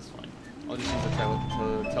afterwards. It's fine. I'll just use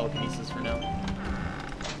the telekinesis for now.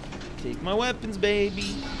 Take my weapons,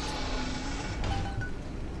 baby.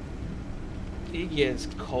 It gets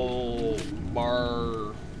cold,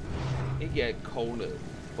 bar. It get cold as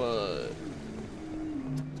fuck.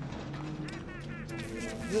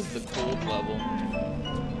 This is the cold level.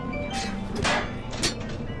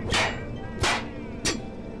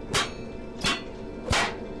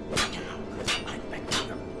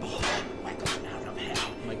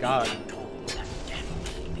 Oh my god.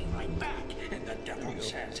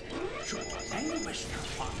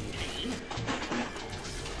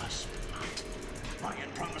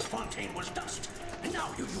 Ryan promised Fontaine was dust, and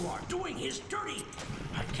now you are doing his dirty.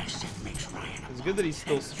 I guess that makes Ryan. It's good that he's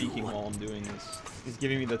still speaking while I'm doing this. He's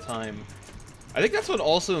giving me the time. I think that's what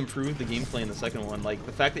also improved the gameplay in the second one. Like,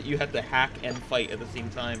 the fact that you had to hack and fight at the same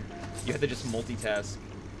time. You had to just multitask.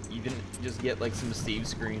 You didn't just get, like, some save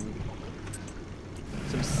screen.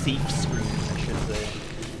 Some safe screen, I should say.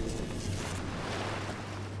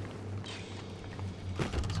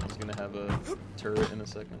 This one's gonna have a turret in a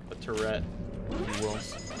second. A turret, if you will.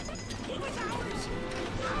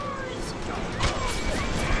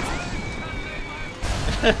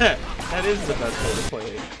 That is the best way to play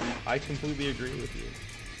it. I completely agree with you.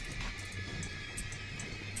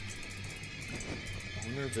 I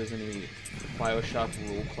wonder if there's any BioShock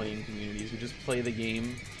role-playing communities who just play the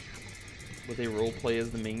game, but they role-play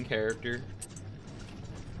as the main character.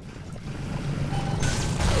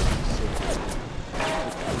 So cool. The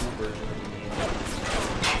cool version of the game.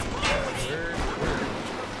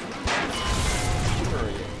 Where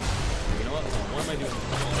are you? You know what? Hold on. What am I doing?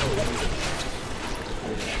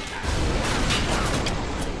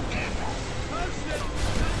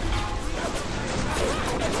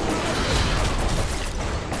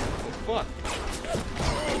 Fuck.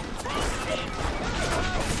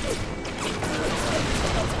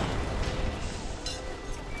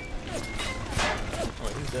 Oh,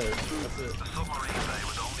 he's dead. That's it. The submarine bay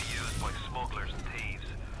was only used by smugglers and thieves.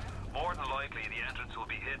 More than likely, the entrance will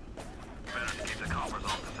be hidden. Better to keep the coppers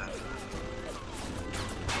off the set.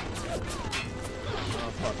 Oh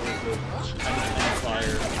fuck, what is this? I need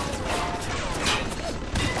fire.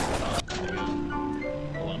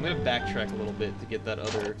 Hold on, I'm gonna backtrack a little bit to get that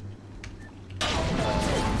other...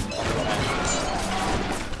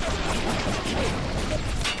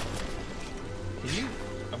 Can you...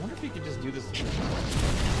 I wonder if you could just do this...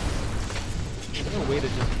 Is there a way to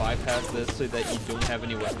just bypass this so that you don't have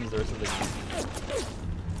any weapons the rest of the game?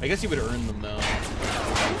 I guess you would earn them though.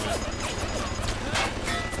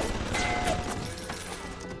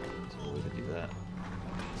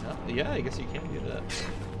 Yeah, I guess you can do that.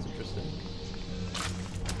 That's interesting.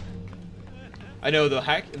 I know the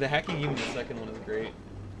hacking game in the second one is great.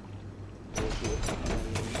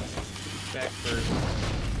 Back first.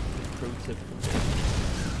 Pro tip.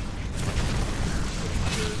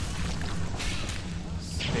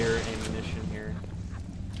 spare ammunition here.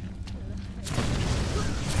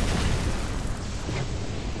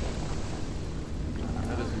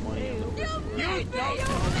 That is money on the first floor.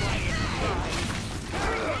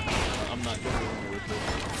 I'm not going anywhere with this.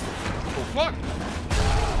 Oh fuck!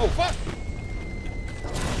 Oh fuck!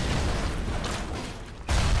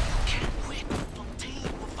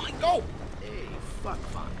 Go! Hey, fuck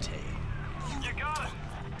Fontaine. You got it.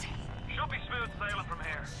 Should be smooth sailing from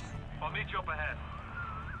here. I'll meet you up ahead.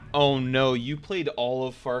 Oh no, you played all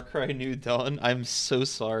of Far Cry New Dawn? I'm so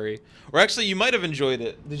sorry. Or actually, you might have enjoyed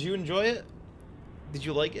it. Did you enjoy it? Did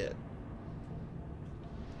you like it?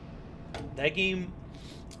 That game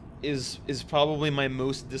is probably my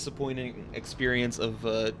most disappointing experience of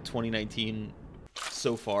 2019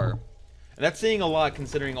 so far. And that's saying a lot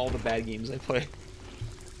considering all the bad games I play.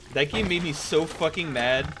 That game made me so fucking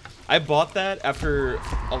mad. I bought that after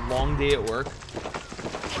a long day at work.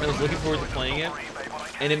 I was looking forward to playing it.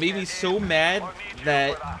 And it made me so mad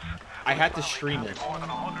that I had to stream it.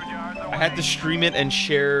 I had to stream it and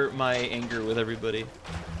share my anger with everybody.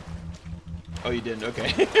 Oh, you didn't?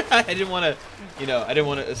 Okay. I didn't want to, you know, I didn't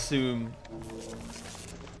want to assume.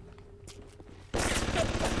 How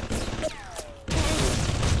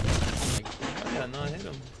did that not hit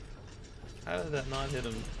him? How did that not hit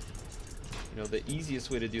him? You know, the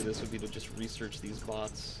easiest way to do this would be to just research these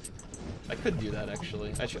bots. I could do that,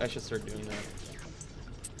 actually. I should start doing that.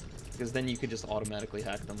 Because then you could just automatically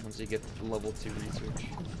hack them once you get level 2 research.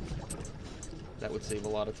 That would save a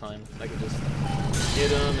lot of time. I could just hit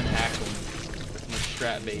them and hack them. That's my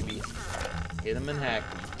strat, baby. Hit them and hack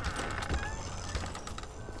them.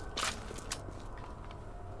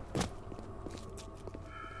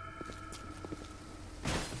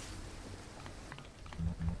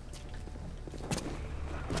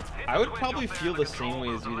 I would probably feel the same way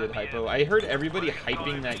as you did, Hypo. I heard everybody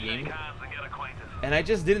hyping that game, and I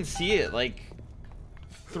just didn't see it. Like,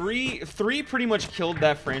 3 pretty much killed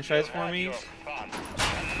that franchise for me,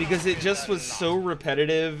 because it just was so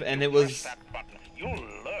repetitive, and it was... I don't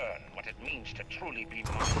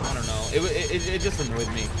know. It just annoyed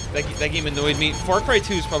me. That game annoyed me. Far Cry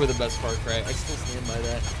 2 is probably the best Far Cry. I still stand by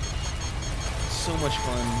that. So much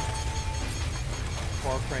fun.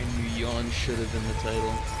 Far Cry New Yawn should have been the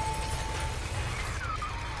title.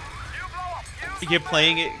 You kept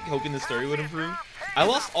playing it, hoping the story would improve. I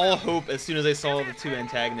lost all hope as soon as I saw the 2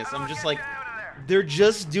 antagonists. I'm just like, they're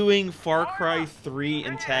just doing Far Cry 3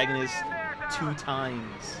 antagonists 2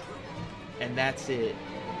 times. And that's it.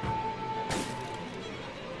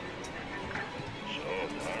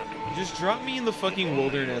 Just drop me in the fucking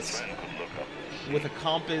wilderness with a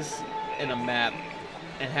compass and a map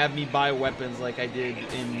and have me buy weapons like I did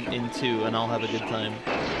in 2, and I'll have a good time.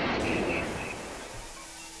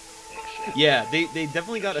 Yeah, they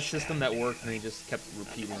definitely got a system that worked, and they just kept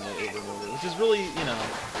repeating it over and over, which is really, you know,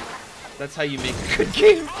 that's how you make a good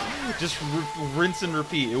game. Just rinse and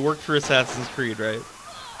repeat. It worked for Assassin's Creed, right?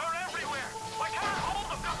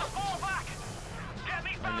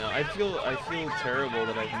 I know. I feel terrible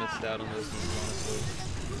that I've missed out on those things,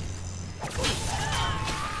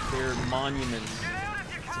 honestly. They're monuments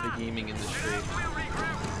to the gaming industry.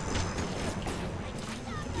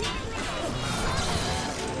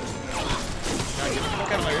 Now get the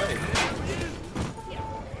fuck out of my way.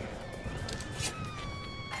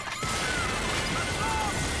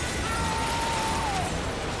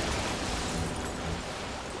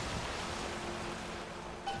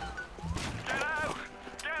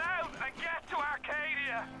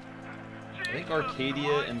 I think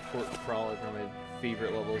Arcadia and Fort Frolic are my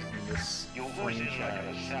favorite levels in this franchise. Like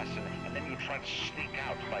an assassin, and then you try to sneak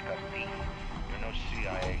out like a thief. You're no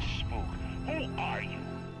CIA spook. Who are you?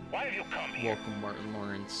 Why have you come here? Welcome, Martin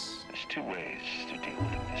Lawrence. There's 2 ways to deal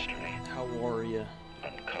with a mystery. How are ya?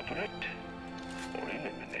 Uncover it, or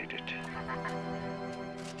eliminate it.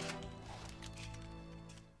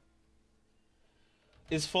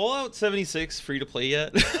 Is Fallout 76 free to play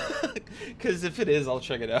yet? Because if it is, I'll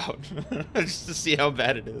check it out. Just to see how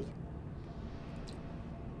bad it is.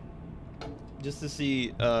 Just to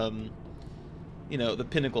see, you know, the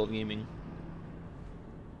pinnacle of gaming.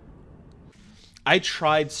 I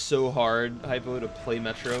tried so hard, Hypo, to play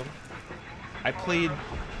Metro. I played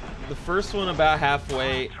the first one about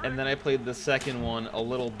halfway, and then I played the second one a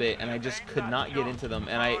little bit, and I just could not get into them.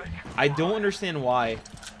 And I don't understand why.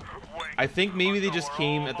 I think maybe they just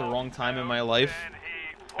came at the wrong time in my life.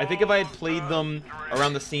 I think if I had played them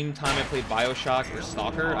around the same time I played BioShock or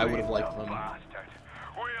Stalker, I would have liked them.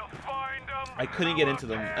 I couldn't get into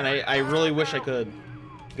them, and I really wish I could,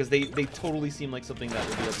 because they totally seem like something that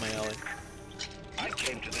would be up my alley. I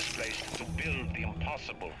came to this place to build the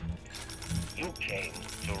impossible. You came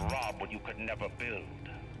to rob what you could never build.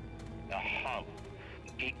 A hub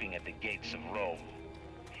gaping at the gates of Rome.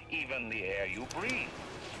 Even the air you breathe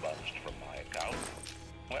sponged from my account.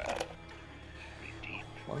 Well, redeemed.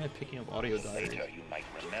 Why am I picking up audio diaries? Later you might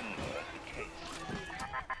remember the case.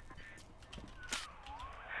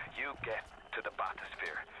 You get to the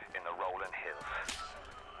bathysphere in the rolling hills.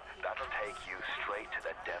 That'll take you straight to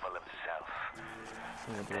the devil himself.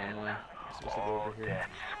 Then all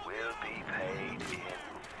debts will be paid in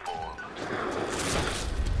full.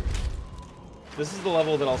 This is the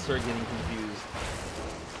level that I'll start getting confused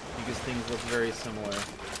because things look very similar.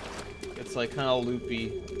 It's like kind of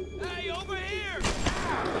loopy. Hey, over here!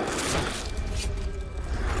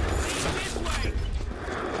 This way!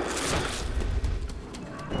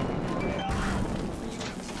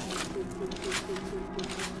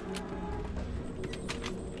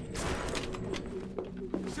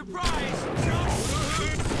 Surprise!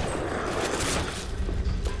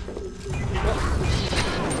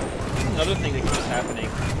 Another thing that keeps happening.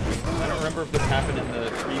 I don't remember if this happened in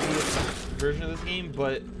the previous version of this game,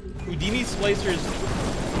 but Houdini splicers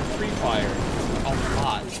pre-fire a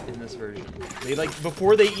lot in this version. They like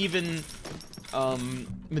before they even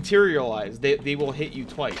materialize, they will hit you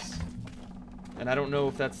twice. And I don't know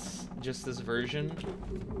if that's just this version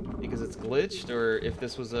because it's glitched, or if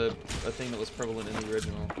this was a thing that was prevalent in the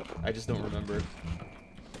original. I just don't remember.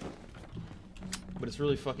 But it's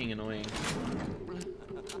really fucking annoying.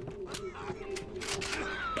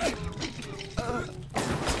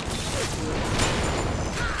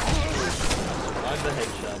 Survive the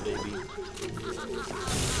headshot, baby.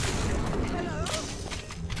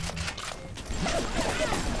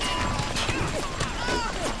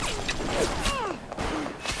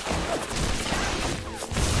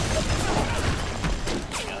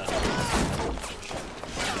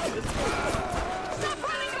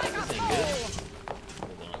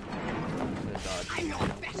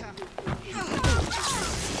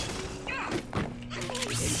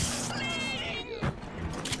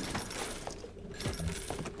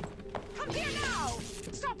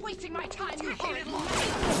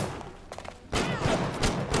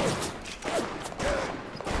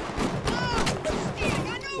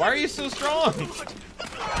 Why are you so strong? Oh,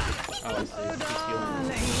 I see.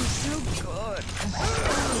 He's healing. So good.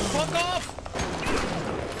 Fuck off!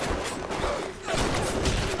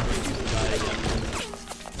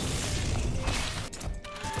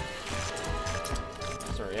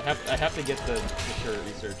 Sorry, I have to get the turret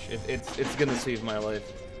research. It's gonna save my life.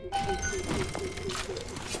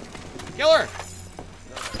 Kill her!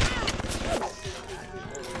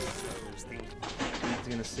 It's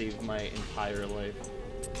gonna save my entire life.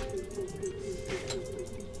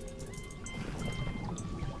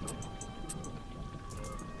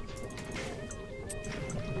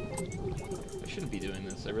 I shouldn't be doing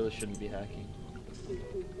this. I really shouldn't be hacking.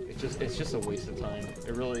 It's just a waste of time.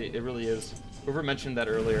 It really is. Whoever mentioned that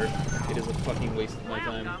earlier, it is a fucking waste of my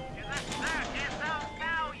time.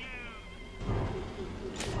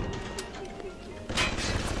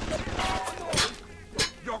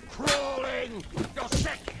 You're crawling! You're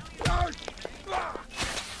sick!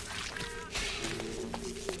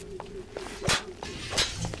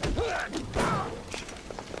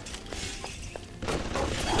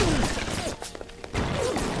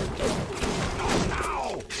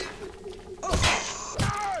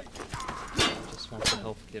 Just want the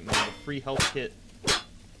health kit, man. The free health kit.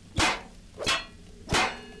 I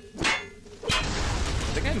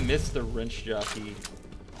think I missed the wrench jockey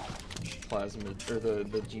plasmid, or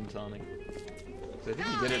the gene tonic. I think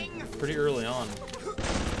you get it pretty early on. I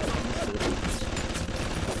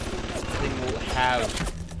think we'll have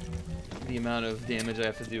the amount of damage I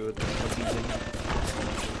have to do with this fucking thing.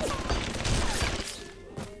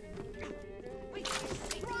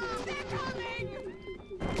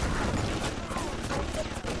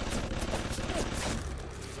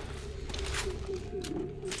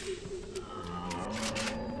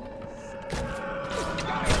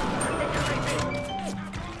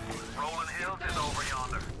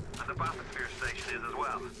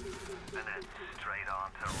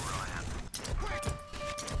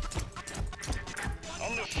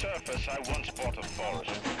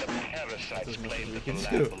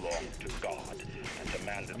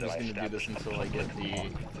 Until I get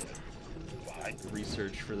the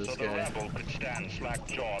research for this guy.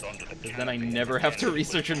 Because then I never have to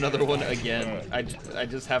research another one again. I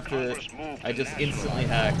just have to, I just instantly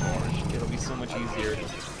hack. It'll be so much easier.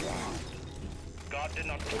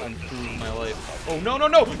 It'll improve my life. Oh, no, no,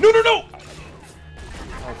 no! No, no, no!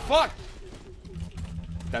 Oh, fuck!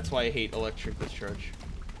 That's why I hate electric discharge.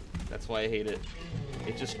 That's why I hate it.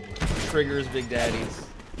 It just triggers Big Daddies.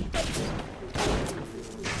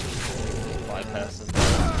 Bypass them.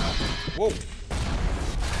 Whoa!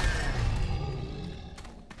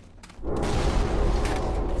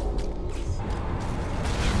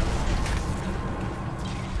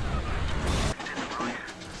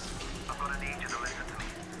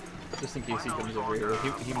 Just in case he comes over here.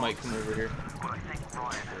 He might come over here.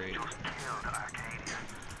 Great.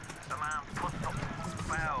 The man put something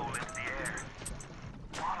foul into the air.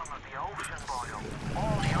 Bottom of the ocean, Boyle.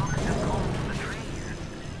 All the oxygen comes from the trees.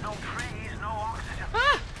 No trees, no oxygen.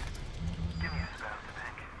 Ah! Give me a spell to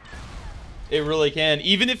think. It really can.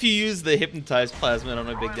 Even if you use the hypnotized plasmid on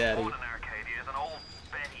a Big Daddy.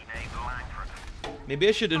 Maybe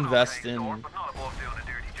I should invest in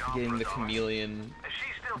getting the chameleon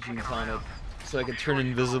gene tonic so I can turn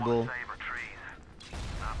invisible.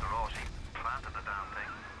 After all, she planted the damn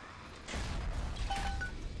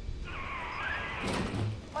thing.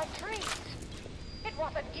 My trees! It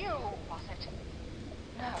wasn't you, was it?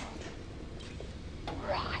 No.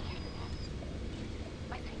 Ryan.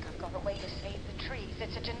 I think I've got a way to save the trees.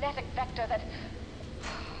 It's a genetic vector that... Oh,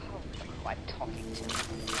 who I'm talking to.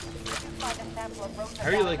 Find a sample of How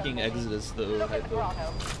are you liking Exodus, though, Hypo?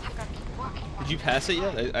 Did you pass it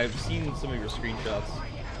yet? I've seen some of your screenshots.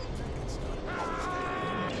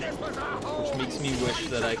 Which makes me wish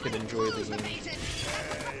that I could enjoy the game.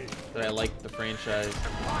 That I like the franchise.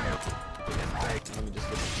 Let me just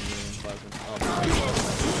get the chameleon plasma.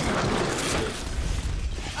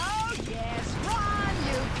 Oh yes, run,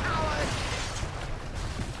 you coward!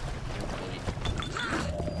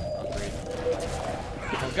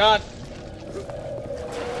 Oh god!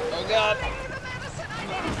 Oh god!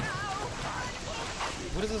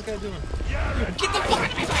 What is this guy doing? Get the fuck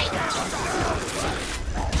out of my way!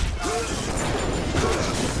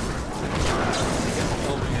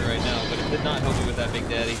 Help me right now, but it did not help me with that Big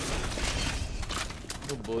Daddy.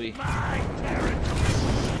 Oh boy.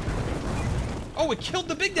 Oh, it killed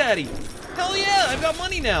the Big Daddy! Hell yeah! I've got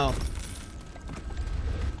money now!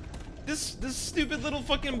 This stupid little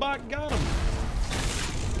fucking bot got him.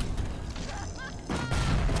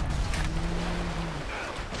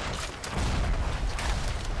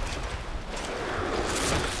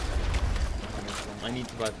 I need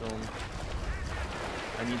to buy film.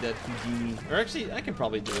 I need that Houdini. Or actually, I can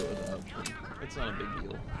probably do it without film. It's not a big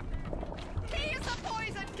deal. He is a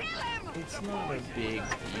poison! Kill him! It's not a big deal.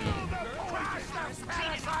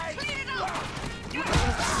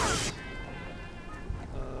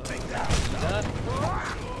 That.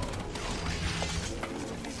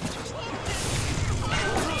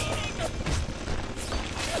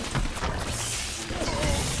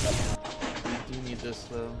 I do need this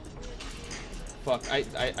though. Fuck,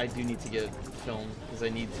 I do need to get film because I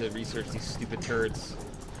need to research these stupid turrets.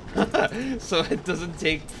 So it doesn't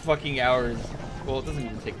take fucking hours. Well, it doesn't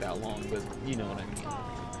even take that long, but you know what I mean.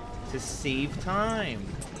 To save time.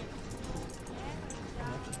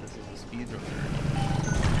 This is a speedrun.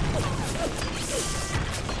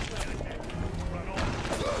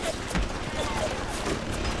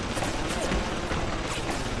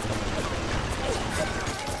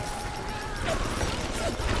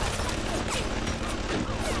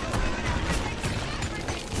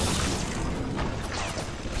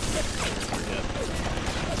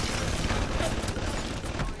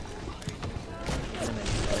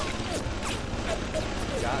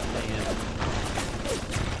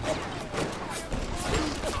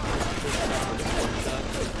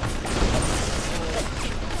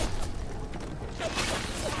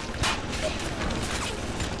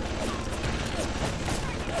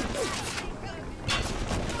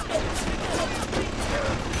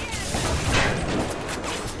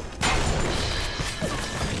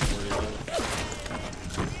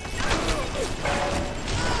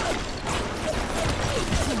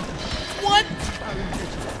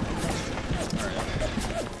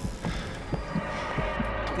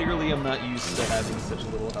 Clearly I'm not used to having such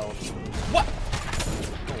little health. What?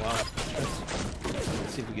 Oh wow.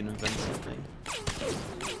 Let's see if we can invent something.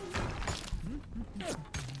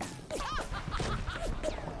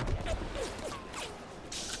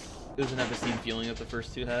 It doesn't have the same feeling that the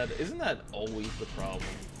first two had. Isn't that always the problem?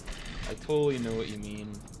 I totally know what you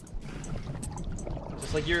mean.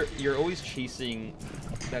 Just like you're always chasing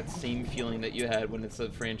that same feeling that you had when it's a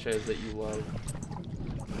franchise that you love.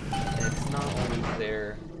 And it's not always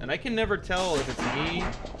there. And I can never tell if it's me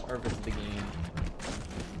or if it's the game.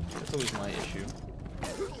 That's always my issue.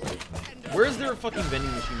 Where is there a fucking vending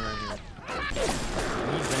machine around here? I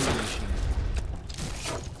need vending machine.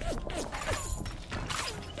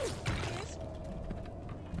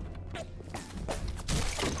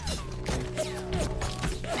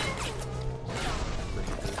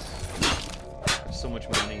 much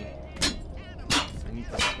money I need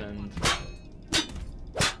to spend.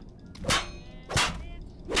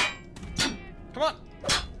 Come on!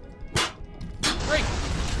 Break!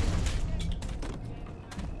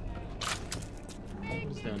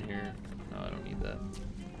 What's down here? No, I don't need that.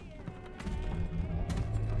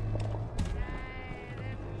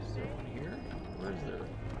 Is there one here? Where is there?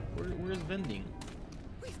 Where's vending?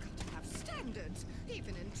 We've got to have standards,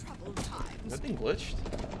 even in troubled times. Is that thing glitched?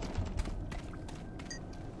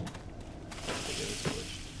 I think it is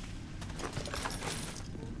glitched.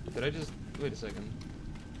 Did I just... Wait a second.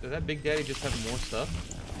 Did that Big Daddy just have more stuff?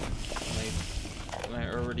 When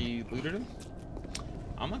I already looted him?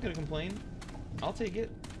 I'm not gonna complain. I'll take it.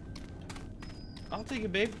 I'll take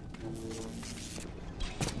it, babe.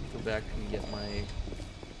 Go back and get my...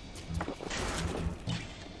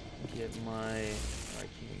 I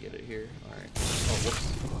can't get it here. Alright. Oh,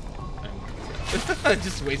 whoops. I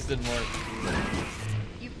just wasted more.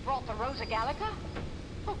 You've brought the Rosa Gallica?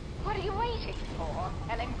 Oh, what are you waiting for?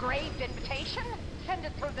 An engraved invitation? Send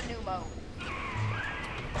it through the pneumo.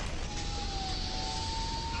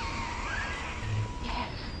 Yes.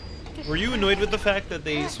 Were you annoyed with the fact that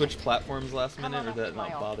they switched platforms last minute, or did that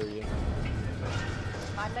not bother you?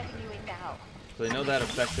 I'm letting you in now. So I know that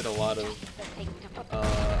affected a lot of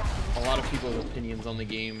people's opinions on the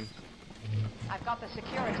game. I've got the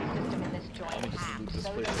security system in this joint. Let me just loot this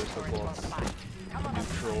so place first sure before it's worth buying.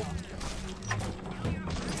 neutral.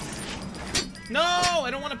 No!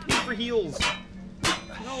 I don't want to pay for heals!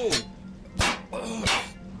 No!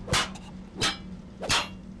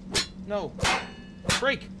 No!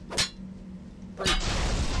 Break! Break!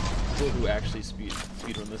 People who actually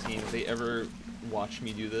speedrun this game, if they ever watch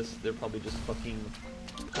me do this, they're probably just fucking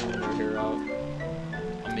pulling their hair out.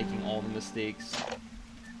 I'm making all the mistakes.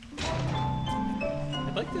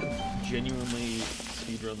 I'd like to genuinely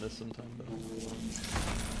speedrun this sometime, though.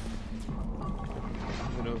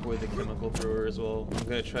 I'm gonna avoid the chemical thrower as well. I'm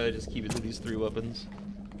gonna try to just keep it to these 3 weapons.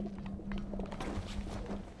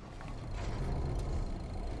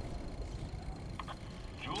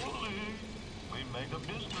 Julie, we made a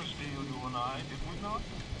business deal, you and I, did we not?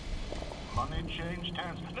 Money changed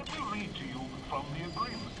hands. Let me read to you from the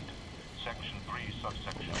agreement. Section 3,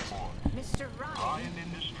 subsection 4. Mr. Ryan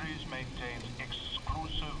Industries maintains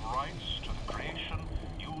exclusive rights to the creation,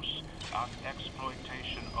 use, and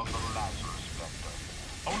exploitation of the Lazarus vector.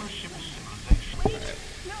 Ownership is civilization. Wait!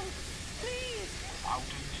 No! Please! Without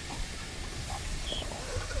it, nothing.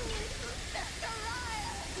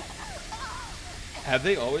 Have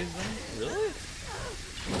they always done it? Really?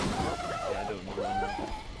 Yeah, I don't know.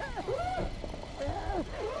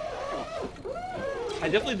 I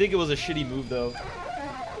definitely think it was a shitty move, though.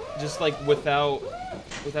 Just like without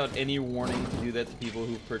any warning to do that to people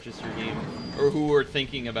who purchased your game or who were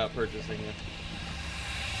thinking about purchasing it.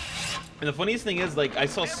 And the funniest thing is, like, I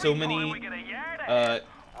saw so many. Is it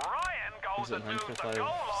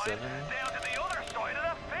 955.7?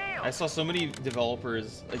 I saw so many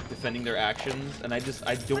developers like defending their actions, and I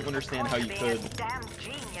don't understand how you could. Damn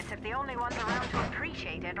genius if the only ones around to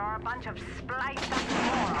appreciate it are a bunch of spliced up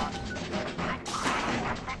morons. I've cracked the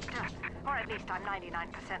vector, or at least I'm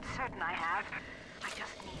 99% certain I have. I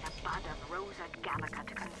just need a bud of Rosa Gallica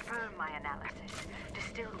to confirm my analysis.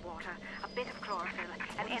 Distilled water, a bit of chlorophyll,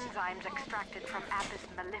 and enzymes extracted from Apis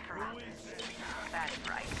mellifera. That's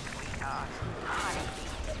right, sweetheart. Honey,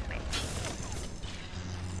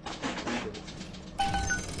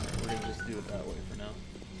 We're gonna just do it that way for now.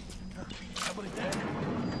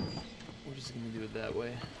 We're just gonna do it that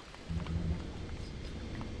way.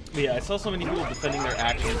 But yeah, I saw so many people defending their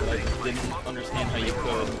actions that I just didn't understand how you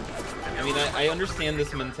could. I mean, I understand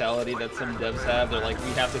this mentality that some devs have. They're like,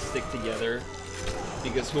 we have to stick together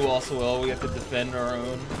because who else will? We have to defend our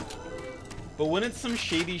own. But when it's some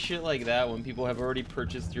shady shit like that, when people have already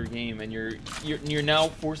purchased your game and you're now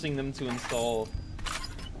forcing them to install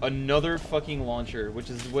another fucking launcher, which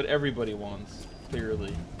is what everybody wants,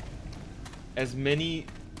 clearly. As many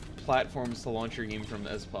platforms to launch your game from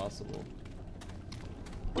as possible.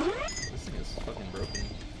 This thing is fucking broken.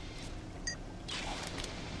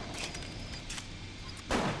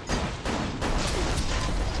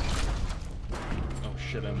 Oh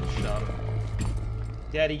shit, I almost shot him.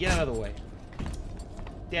 Daddy, get out of the way.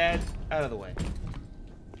 Dad, out of the way.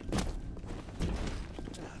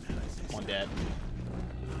 Come on, Dad.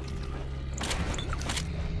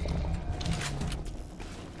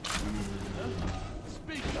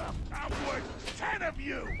 Speak up! I'm worth 10 of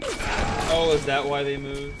you! Oh, is that why they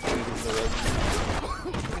moved? I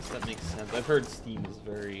guess that makes sense. I've heard Steam is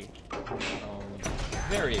very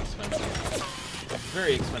expensive. It's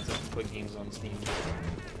very expensive to put games on Steam.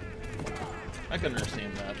 I can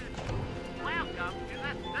understand that. Welcome to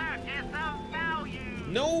the circus of value.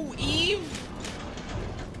 No, Eve.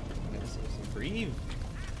 I'm gonna save some for Eve.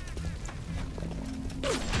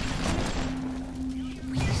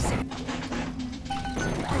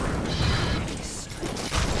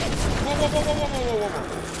 Whoa, whoa, whoa, whoa, whoa, whoa, whoa, whoa.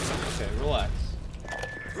 Okay, relax.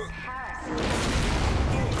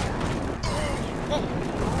 Whoa.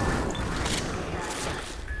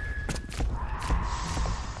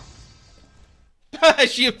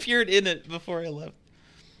 She appeared in it before I left.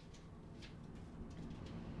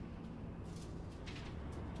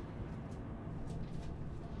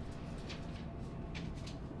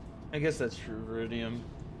 I guess that's true, Viridium.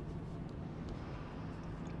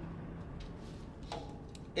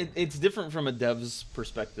 It's different from a dev's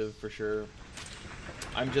perspective for sure.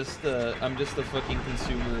 I'm just a fucking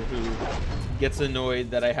consumer who gets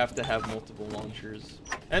annoyed that I have to have multiple launchers.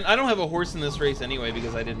 And I don't have a horse in this race anyway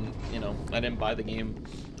because I didn't, you know, I didn't buy the game,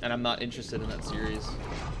 and I'm not interested in that series.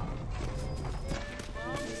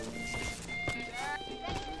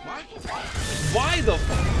 Why the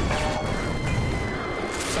fuck?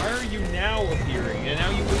 Why are you now appearing? And now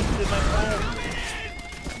you wasted my plasmids.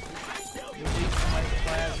 You wasted my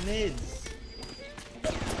plasmids.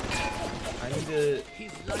 I need to...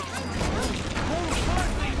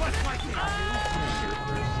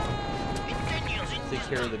 Take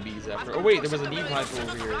care of the bees after. Oh wait, there was a bee pipe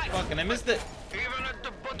over here. Fuck, and I missed it. Even at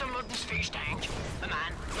the bottom of this fish tank, a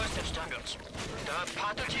man must have stumbled. The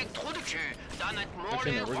pathetic Trudeau, done at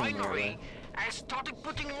Morley Winery, has started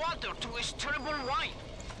putting water to his terrible wine.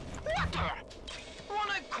 Water! When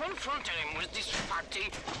I confronted him with this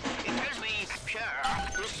party, he tells me, Pierre,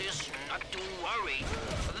 this is not to worry.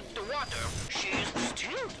 The water, she is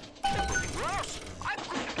distilled. Gross! I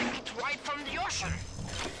could take it right from the ocean.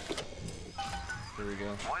 Here we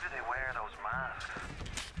go. Why do they wear those masks?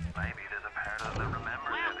 Maybe there's a part of them that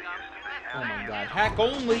remembers who they used to be. Oh my god. Hack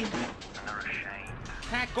only! And they're ashamed.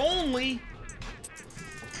 Hack only!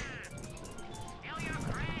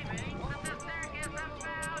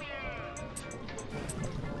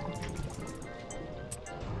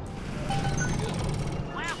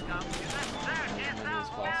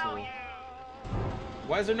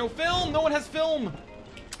 Why is there no film? No one has film!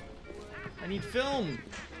 I need film!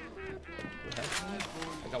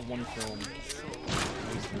 I got one film.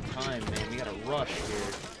 Wasting time, man. We gotta rush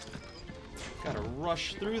here. Gotta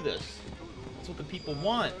rush through this. That's what the people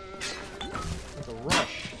want. Like a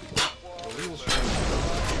rush. A real strength.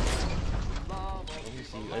 Let me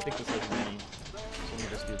see. I think this has many. So let me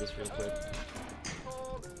just do this real quick.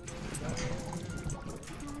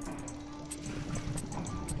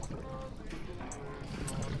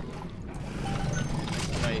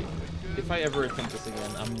 If I ever attempt this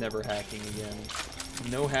again, I'm never hacking again.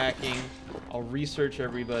 No hacking. I'll research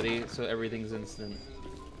everybody so everything's instant.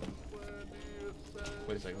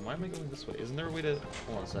 Wait a second. Why am I going this way? Isn't there a way to...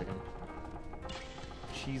 Hold on a second.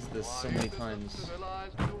 Cheese this so many times.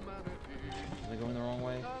 Am I going the wrong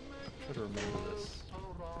way? Try to remember this.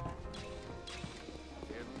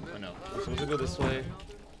 I know. I'm supposed to go this way,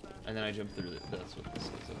 and then I jump through it. That's what this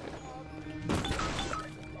is. Okay.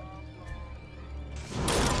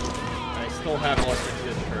 I still have electric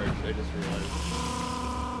discharge, I just realized.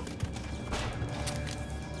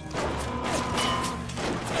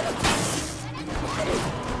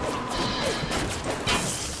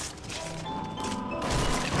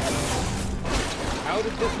 How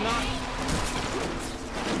did this not?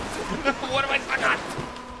 What am I stuck on?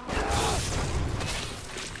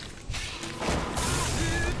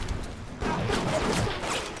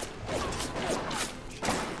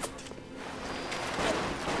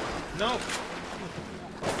 No.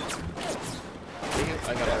 I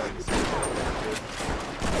got all these.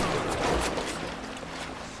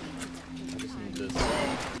 I just need this.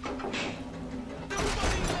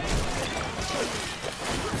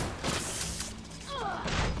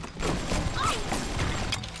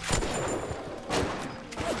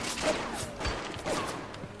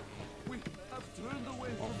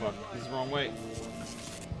 Oh fuck, this is the wrong way.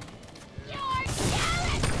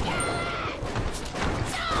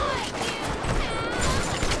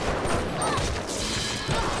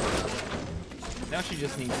 Now she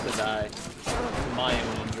just needs to die. For my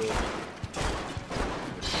own enjoyment.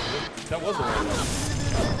 That was the right one.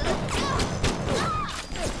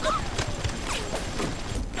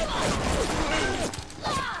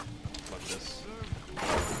 Fuck this.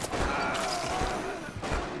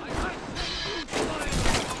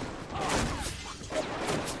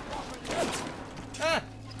 Ah!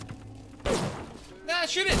 Ah,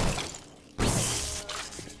 shoot it!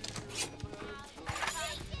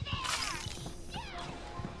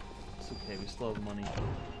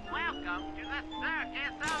 Welcome to the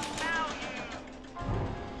circus of value.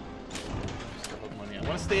 Still have money. I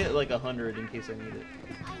want to stay at like 100 in case I need it.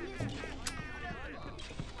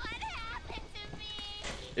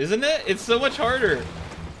 Isn't it? It's so much harder.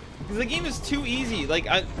 Because the game is too easy. Like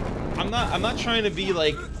I'm not trying to be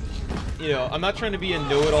like, you know, I'm not trying to be a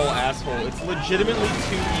know-it-all asshole. It's legitimately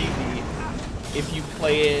too easy if you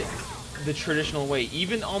play it the traditional way,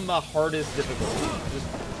 even on the hardest difficulty.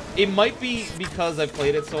 It might be because I've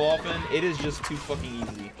played it so often. It is just too fucking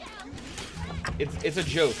easy. It's a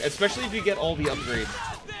joke, especially if you get all the upgrades.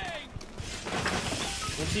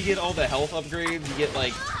 Once you get all the health upgrades, you get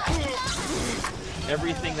like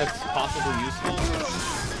everything that's possibly useful.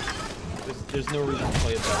 There's no reason to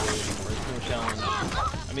play it that way anymore. There's no challenge.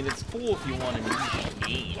 I mean, it's cool if you want an easy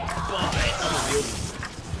game, but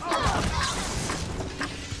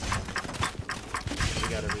we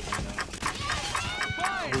got everything now.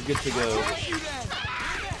 We're good to go.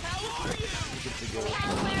 We're good to go.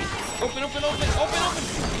 Open, open, open, open, open!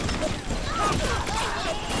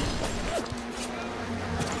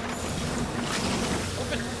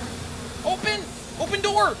 Open! Open! Open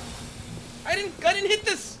door! I didn't hit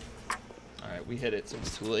this! Alright, we hit it, so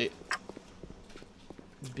it's too late.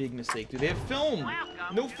 Big mistake. Do they have film?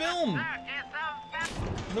 No film!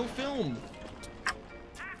 No film!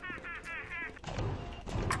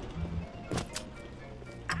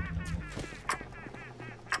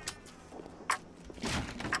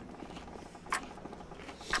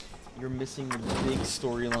 You're missing the big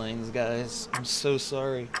storylines, guys. I'm so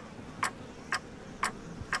sorry.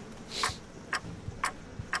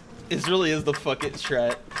 This really is the fuck it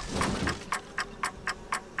strat.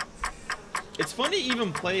 It's fun to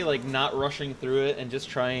even play like not rushing through it and just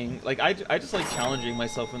trying. Like I just like challenging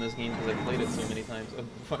myself in this game because I've played it so many times.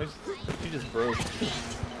 Oh, she just broke.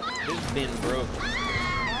 This bin broke.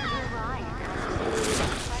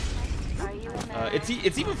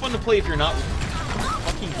 It's even fun to play if you're not.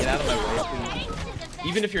 Fucking get out of my way, please.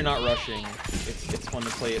 Even if you're not rushing, it's fun to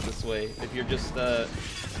play it this way. If you're just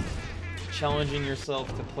challenging yourself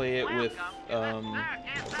to play it with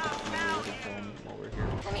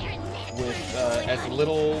as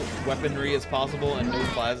little weaponry as possible and no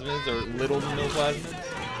plasmids, or little to no plasmids.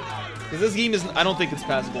 Because this game is, I don't think it's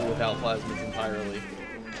passable without plasmids entirely.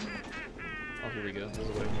 Oh, here we go. There's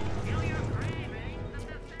a way.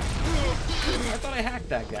 I thought I hacked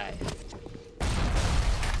that guy.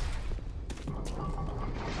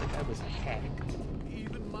 I was hacked.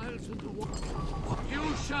 Even miles into war.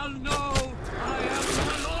 You shall know I am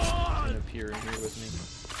the Lord! Appear in here with me.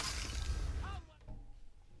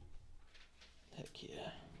 Heck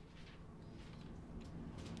yeah.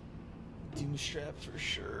 Doomstrap for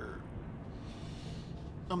sure.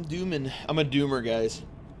 I'm dooming. I'm a doomer, guys.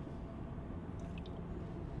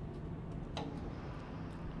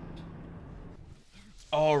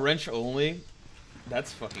 Oh, wrench only?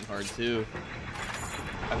 That's fucking hard too.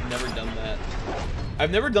 I've never done that.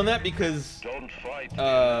 I've never done that because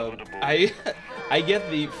I get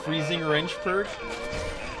the freezing wrench perk,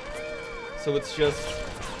 so it's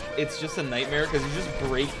just a nightmare because you just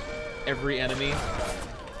break every enemy,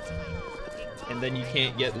 and then you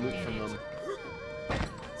can't get loot from them.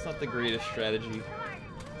 It's not the greatest strategy,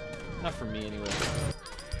 not for me anyway.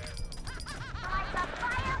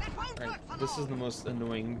 Alright, this is the most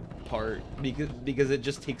annoying part because it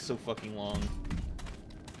just takes so fucking long.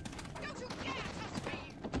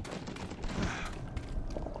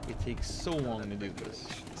 It takes so long to do this.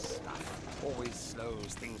 Stuff always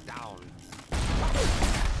slows things down.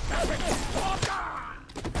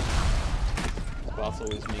 Boss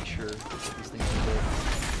always make sure that these things are good.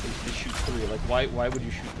 They shoot 3. Like, why would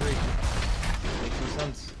you shoot 3? Makes no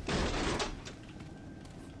sense.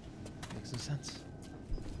 Makes no sense.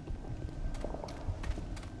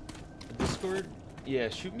 Discord? Yeah,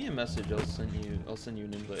 shoot me a message. I'll send you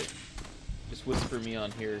an invite. Just whisper me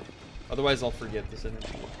on here. Otherwise, I'll forget to send it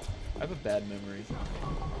to you. I have a bad memory.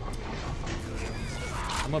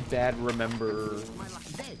 I'm a bad rememberer.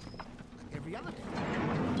 Every other day.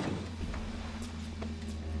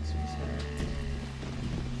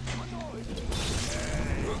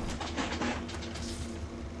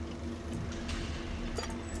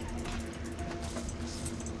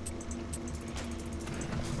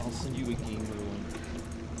 I'll send you a gamer one.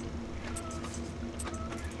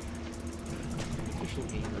 Official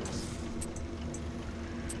gamer one.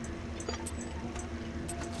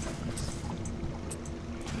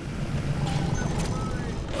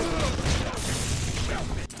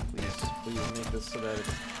 Please make this so that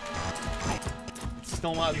it's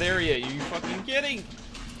still not there yet. Are you fucking kidding?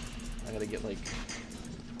 I gotta get like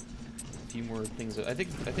a few more things. I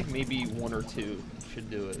think maybe 1 or 2 should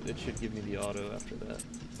do it. It should give me the auto after that.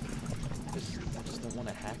 I just don't want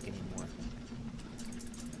to hack anymore.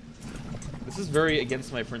 This is very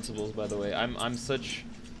against my principles, by the way. I'm so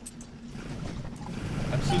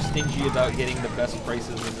stingy about getting the best prices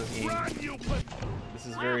in this game. This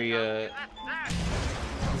is very this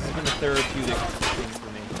has been a therapeutic thing for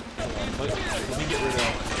me. Let me get rid of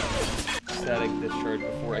static discharge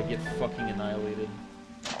before I get fucking annihilated.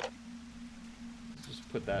 Just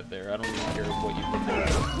put that there. I don't even care what you put there.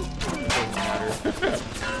 It doesn't matter.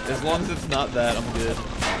 As long as it's not that, I'm good.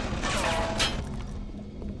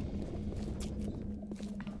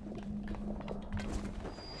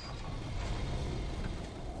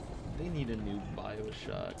 They need a new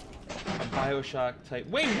BioShock. A BioShock type.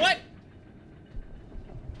 Wait, what?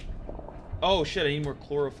 Oh shit, I need more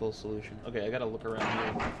chlorophyll solution. Okay, I gotta look around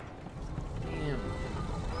here. Damn.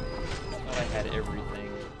 I thought I had everything.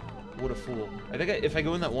 What a fool. I think if I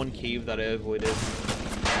go in that one cave that I avoided, with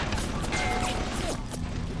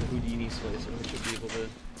the Houdini slicer, I should be able to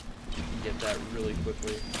get that really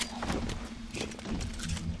quickly.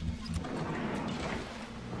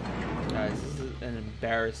 Guys, this is an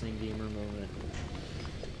embarrassing gamer moment.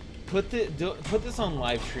 Put this on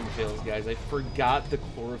live stream fails, guys. I forgot the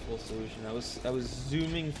chlorophyll solution. I was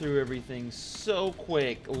zooming through everything so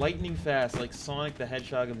quick, lightning fast, like Sonic the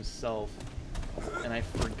Hedgehog himself, and I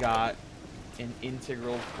forgot an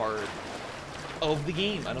integral part of the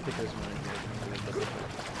game. I don't think there's one in here.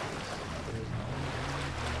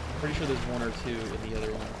 I'm pretty sure there's one or two in the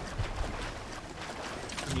other one.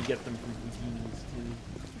 And you get them from Houdinis too.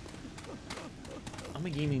 I'm a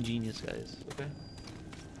gaming genius, guys. Okay.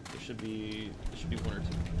 There should be one or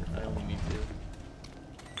two here. I only need two.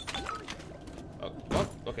 Oh,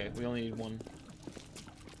 okay. We only need one.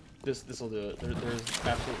 This'll do it. There's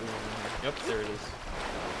absolutely one in here. Yep, there it is.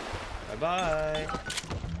 Bye bye.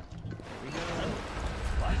 Here we go.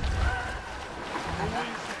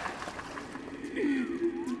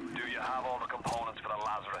 Do you have all the components for the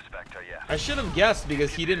Lazarus Vector yet? I should have guessed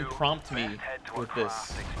because he didn't prompt me with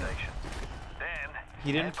this.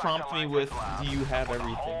 He didn't prompt me with, do you have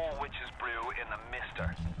everything? Whole witch's brew in the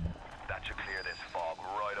mister. That should clear this fog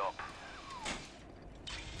right up.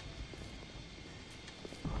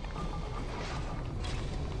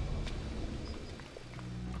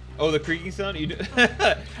 Oh, the creaking sound?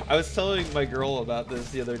 I was telling my girl about this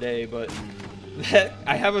the other day, but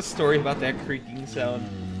I have a story about that creaking sound.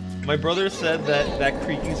 My brother said that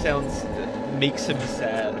creaking sound makes him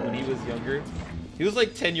sad when he was younger. He was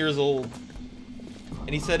like 10 years old.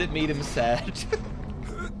 And he said it made him sad.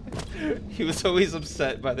 He was always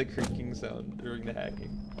upset by the creaking sound during the hacking.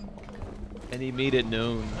 And he made it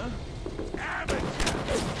known.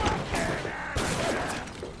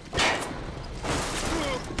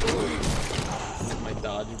 My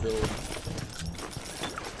dodge build.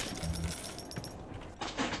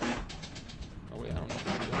 Oh wait, I don't know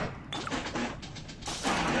how to do that.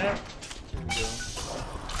 There we go.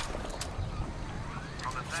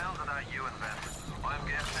 From the sounds of that you invented, I'm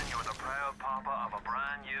guessing you're the proud papa of a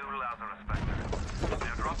brand new Lazarus Vector.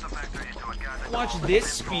 Now drop the Vector into a gadget. Watch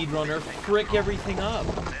this speedrunner frick everything up.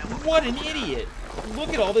 What an idiot! Look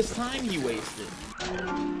at all this time he wasted.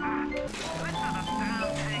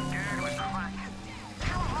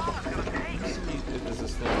 This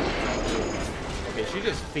is still... Okay, she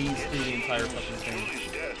just phased through the entire fucking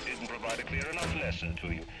thing. Death didn't provide a clear enough lesson to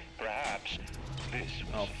you. Perhaps this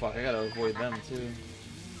was... Oh fuck, I gotta avoid them too.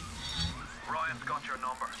 Ryan's got your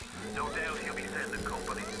number. No doubt he'll be sending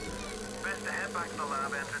company. Best to head back to the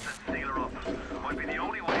lab entrance and seal her up. Might be the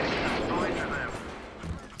only way to get that Slicer out.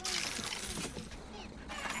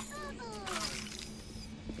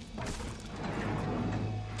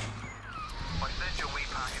 I sent you a wee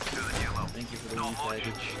package through the Numo. Thank you for the wee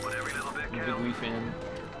package. But every little bit I'm a big counts. wee fan.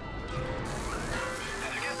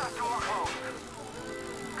 Did you get that door closed?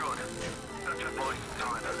 Good. That should buy some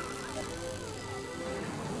time.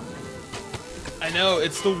 I know,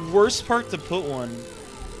 it's the worst part to put one.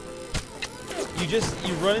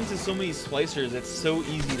 You run into so many splicers, it's so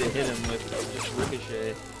easy to hit him with just ricochet.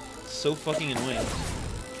 It's so fucking annoying.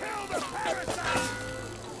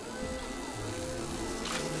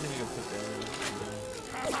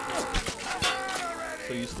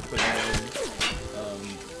 So used to putting in,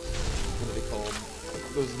 what are they called?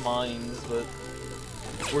 Those mines, but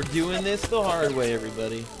we're doing this the hard way,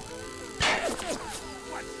 everybody.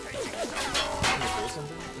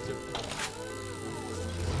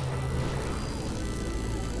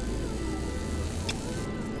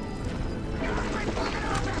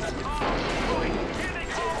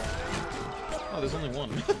 Oh, there's only one.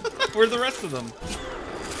 Where's the rest of them?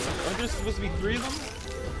 Aren't there supposed to be 3 of them?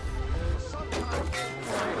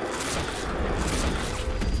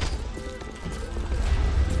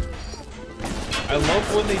 I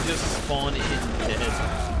love when they just spawn in dead.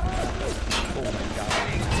 Oh my god.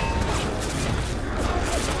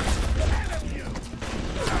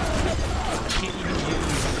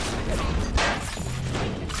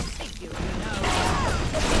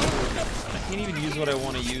 I can't even use what I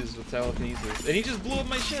want to use with telekinesis. And he just blew up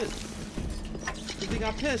my shit. Because he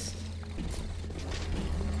got pissed.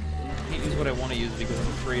 I can't use what I want to use because I'm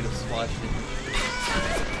afraid of splashing.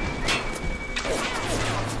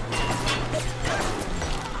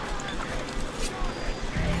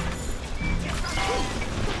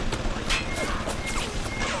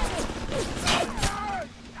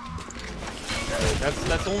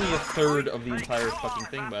 That's only a third of the entire fucking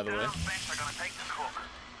thing, by the way.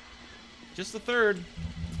 Just a third.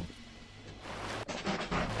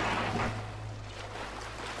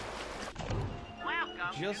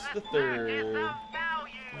 Just the third.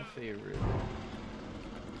 My favorite.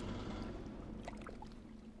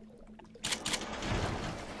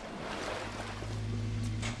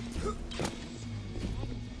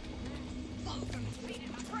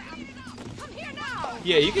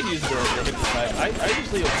 Yeah, you could use the hypnotize. I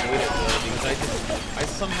usually avoid it though because I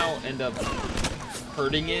somehow end up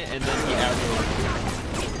hurting it and then the aggro.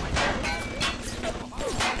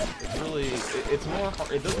 It's really it's more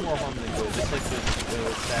it does more harm than good. Just like the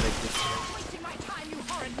static.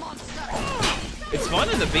 It's fun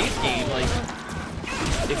in the base game, like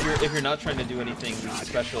if you're not trying to do anything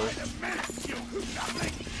special.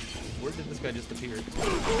 Where did this guy just appear?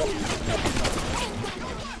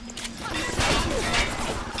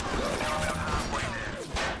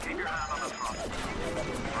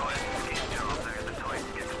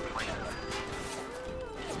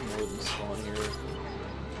 More than spawn here.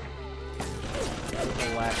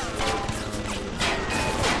 Relax.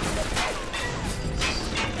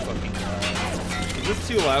 Fucking loud. Is this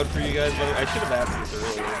too loud for you guys? I should have asked this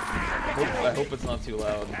earlier. I hope it's not too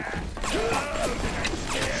loud.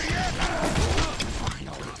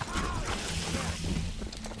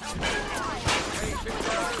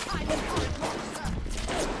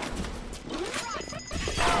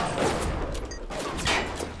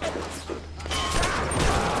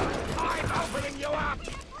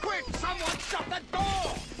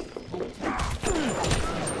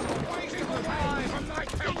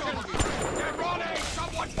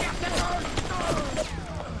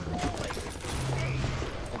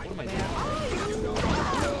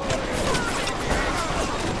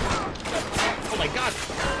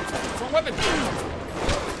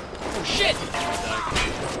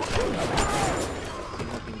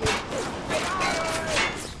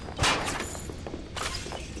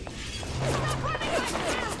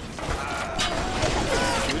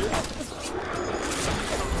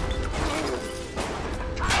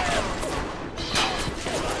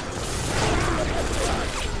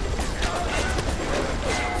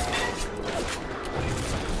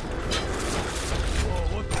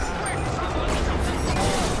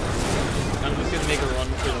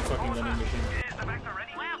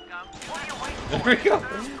 There we go.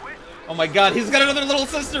 Oh my god, he's got another little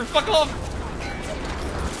sister. Fuck off.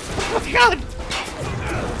 Oh my god.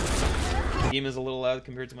 The game is a little loud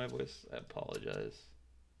compared to my voice. I apologize.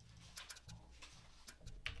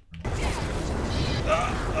 Okay.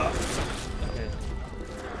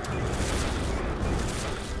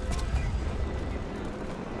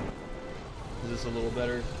 Is this a little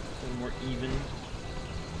better? A little more even?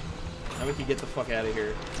 Now we can get the fuck out of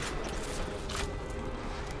here.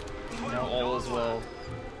 Now all is well.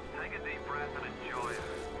 Take a deep breath and enjoy it.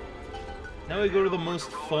 Now we go to the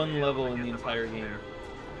most fun level in the entire game.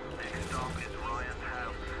 Next stop is Ryan's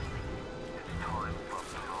house. It's time for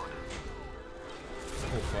blood.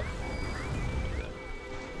 Oh fuck. Okay.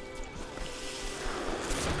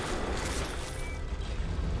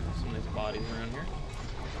 Some nice bodies around here.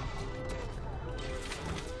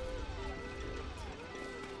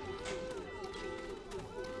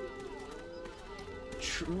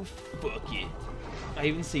 True fuck it. I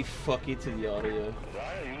even say fuck it to the audio.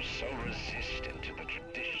 Why are you so resistant to the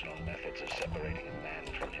traditional methods of separating a man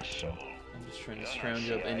from his soul? I'm just trying to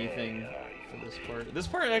scrounge up anything for this part. This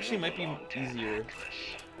part actually might be easier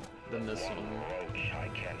than this one.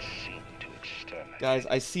 Guys,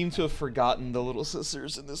 I seem to have forgotten the little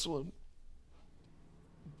sisters in this one.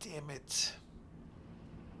 Damn it.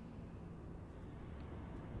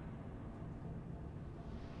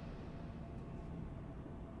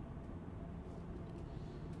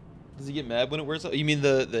 Does he get mad when it wears out? You mean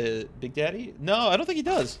the Big Daddy? No, I don't think he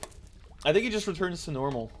does. I think he just returns to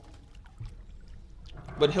normal.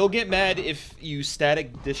 But he'll get mad if you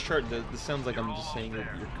static discharge. This sounds like I'm just saying that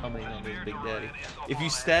you're coming on his Big Daddy. If you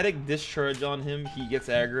static discharge on him, he gets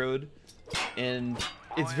aggroed. and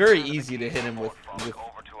it's very easy to hit him with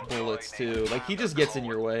bullets too. Like, he just gets in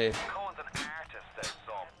your way.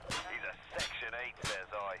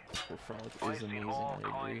 Frolic is amazing,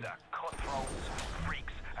 I agree.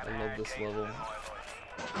 I love this level.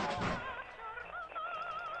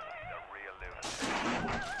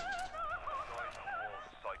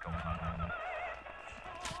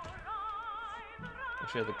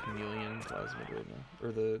 Actually, I have the chameleon plasmid right now,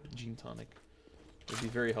 or the gene tonic. It would be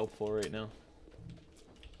very helpful right now.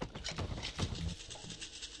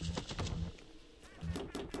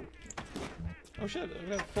 Oh shit, I've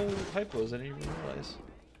got full hypos, I didn't even realize.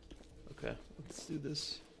 Okay, let's do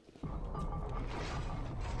this.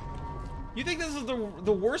 You think this is the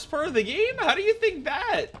worst part of the game? How do you think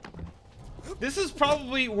that? This is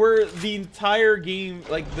probably where the entire game,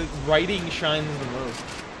 like, the writing shines the most.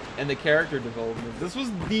 And the character development. This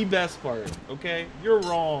was the best part, okay? You're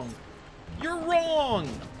wrong. You're wrong!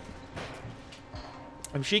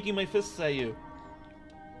 I'm shaking my fists at you.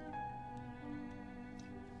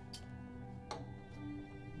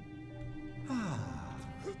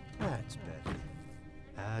 That's better.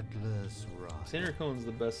 Atlas Ryan. Sandra Cohen's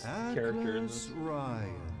the best character in this.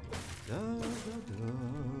 Ryan. Da, da, da,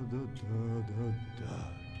 da, da, da.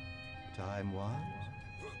 Time-wise,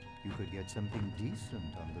 you could get something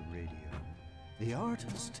decent on the radio. The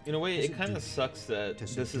artist. In a way, it kind of sucks that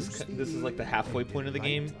this is like the halfway point of the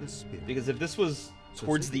game, because if this was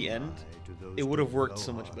towards the end, it would have worked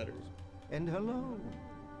so much better. And hello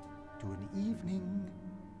to an evening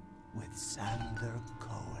with Sandra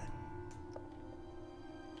Cohen.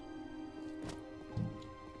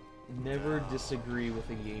 Never disagree with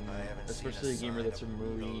a gamer, especially a gamer that's a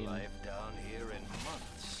Marine.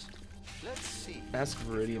 Ask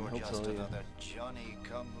Viridian, he'll tell you.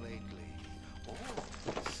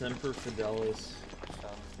 Semper Fidelis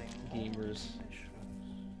gamers.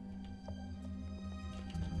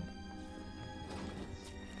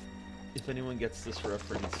 If anyone gets this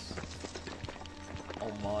reference,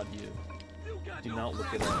 I'll mod you. Do not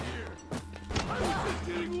look it up.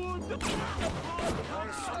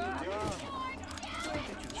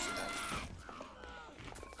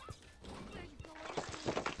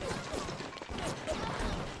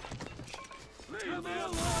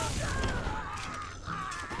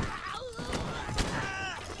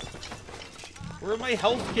 Where are my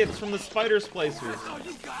health kits from the spider splicers?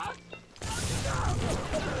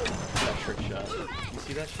 That trick shot. You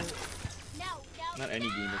see that shit? Not any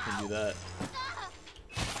gamer can do that.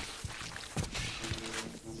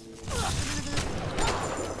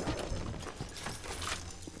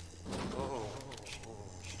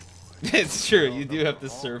 It's true, you do have to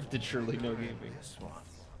serve to truly know gaming.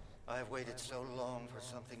 I've waited so long for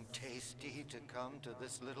something tasty to come to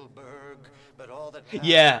this little burg, but all that.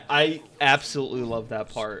 Yeah, I absolutely love that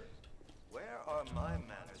part. Where are my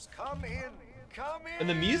manners? Come in, come in. And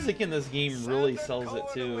the music in this game really sells it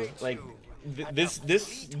too. Like this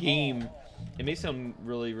game, it may sound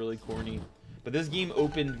really corny, but this game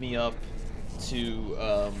opened me up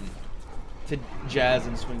to jazz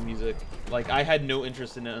and swing music. Like, I had no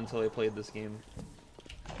interest in it until I played this game.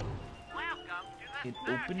 It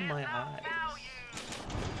opened my eyes.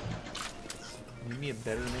 Made me a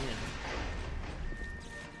better man.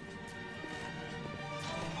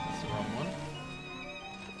 That's the wrong one.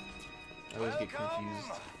 I always get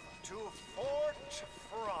confused. To Fort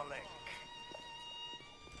Frolic.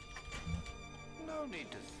 No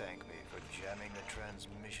need to thank me for jamming the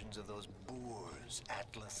transmissions of those boors,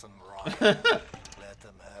 Atlas and Ryan. Let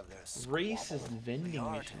them have their racist vending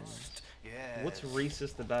machines. Yes, what's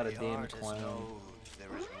racist about a damn clown?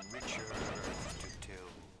 There is richer to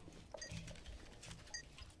till.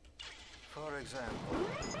 For example,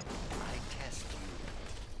 I test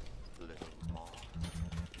you, little moth,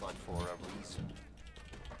 but for a reason.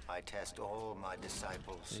 I test all my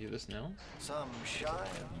disciples. Can you do this now? Some shine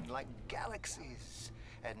like galaxies,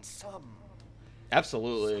 and some.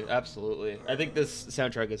 Absolutely, absolutely. I think this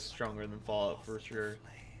soundtrack is stronger than Fallout for sure.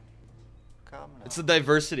 It's the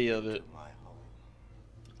diversity of it.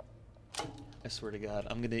 I swear to God,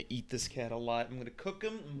 I'm gonna eat this cat a lot. I'm gonna cook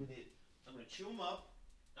him. I'm gonna chew him up.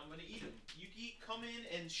 I'm gonna eat him. Yuki, come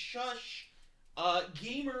in and shush.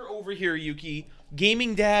 Gamer over here, Yuki.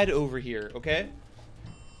 Gaming dad over here, okay?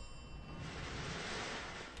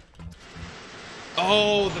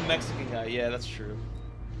 Oh, the Mexican guy. Yeah, that's true.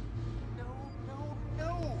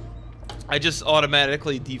 No. I just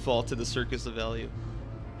automatically default to the Circus of Value.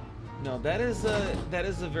 No, that is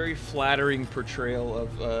a very flattering portrayal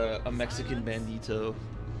of a Mexican bandito,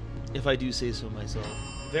 if I do say so myself.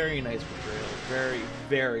 Very nice portrayal.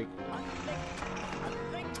 Very cool.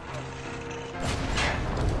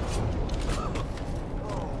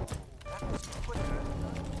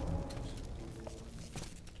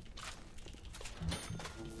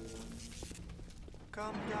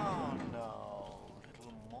 Come down now,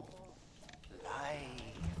 little more.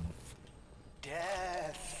 Life,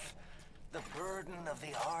 death. The burden of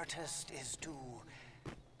the artist is to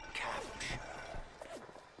capture.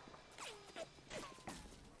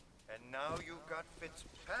 And now you've got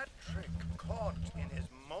Fitzpatrick caught in his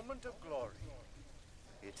moment of glory.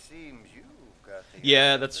 It seems you've got the...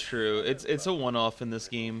 Yeah, that's true. It's a one-off in this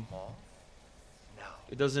game.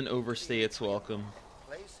 It doesn't overstay its welcome.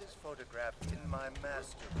 Place his photograph in my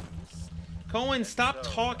masterpiece. Cohen, stop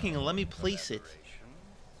talking and let me place it.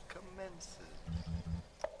 Commences.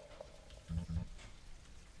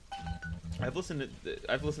 I've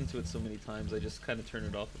listened to it so many times. I just kind of turn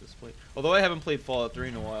it off at this point. Although I haven't played Fallout 3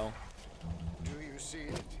 in a while. Do you see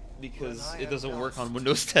it? Because it doesn't work on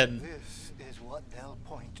Windows 10. This is what they'll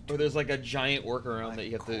point to. Or there's like a giant workaround that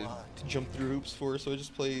you have to jump through hoops for, so I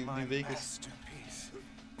just play New Vegas. Masterpiece.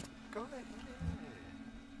 Go ahead.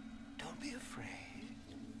 Don't be afraid.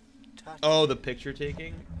 Touch Oh, the picture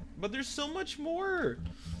taking? But there's so much more.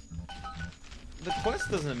 The quest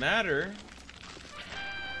doesn't matter.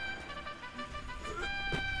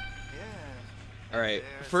 Alright,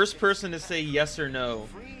 first person to say yes or no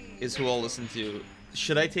is who I'll listen to.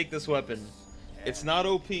 Should I take this weapon? It's not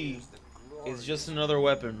OP. It's just another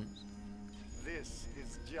weapon. This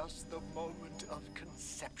is just the moment of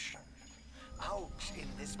conception. Out in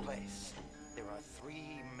this place, there are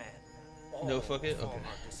 3 men. All No, fuck it? Okay. former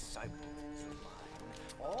disciples of mine,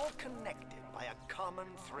 all connected by a common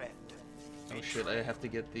thread. Oh shit, I have to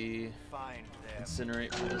get the Find them.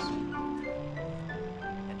 incinerate for this.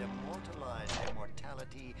 And immortalize their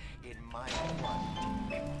mortality in my blood.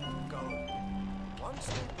 Go. Once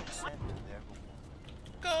they've been sent, their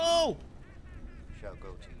reward Go! shall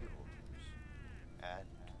go to yours and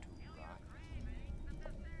to mine.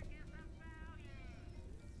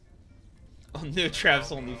 Oh, no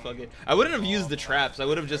traps only, fuck it. I wouldn't have used the traps. I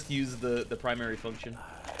would have just used the primary function.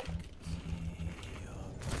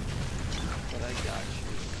 But I got you.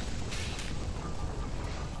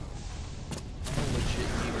 I'm a legit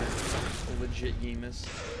gamer. A legit gamist.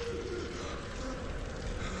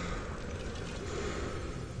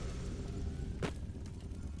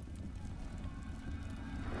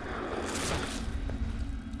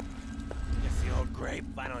 Guess the old grape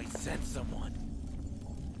finally sent someone.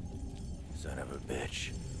 Son of a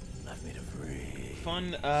bitch. Left me to free.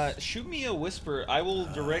 Fun, shoot me a whisper. I will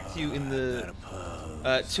direct you in the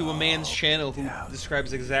to a man's channel who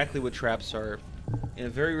describes exactly what traps are in a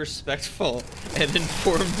very respectful and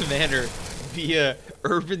informed manner via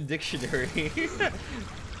Urban Dictionary.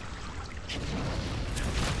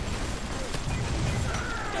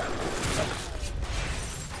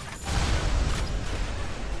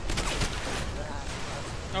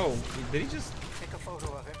 Oh, did he just... Take a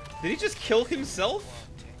photo of him. Did he just kill himself?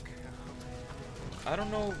 I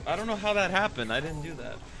don't know how that happened. I didn't do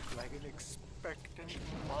that. Like an expectant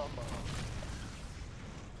mama.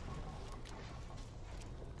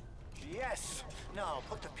 Yes! Now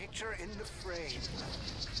put the picture in the frame.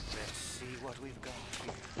 Let's see what we've got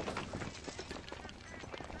here.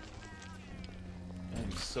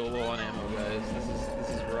 I'm so low on ammo, guys. This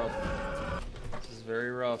is rough. This is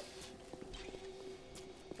very rough.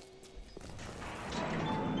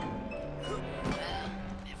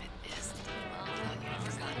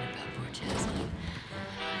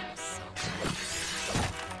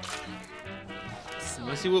 You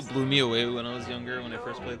wanna see what blew me away when I was younger, when I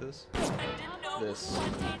first played this? This.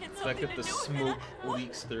 The fact that the smoke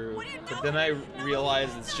leaks through. But then I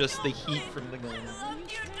realized it's just the heat from the gun.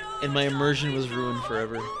 And my immersion was ruined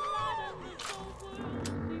forever.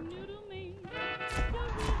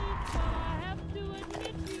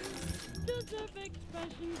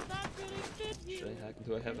 Should I hack?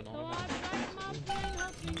 Do I have an automatic?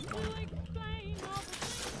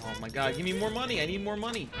 Oh my god, give me more money! I need more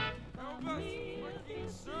money! Oh,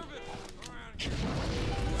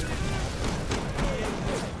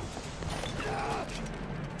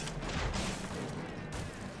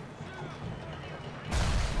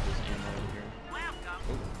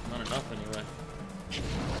 not enough anyway.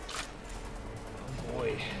 Oh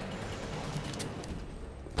boy.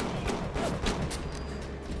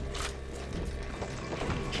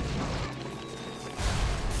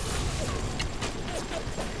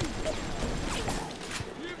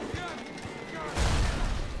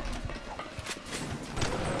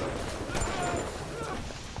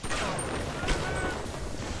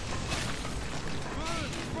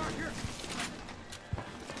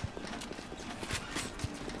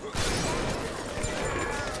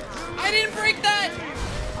 I didn't break that!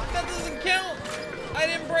 That doesn't count! I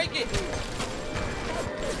didn't break it!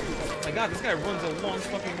 Oh my god, this guy runs a long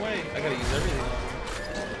fucking way. I gotta use everything.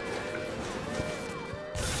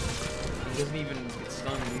 doesn't even get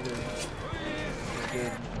stunned either. That's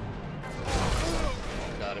good. Oh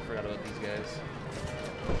god, I forgot about these guys.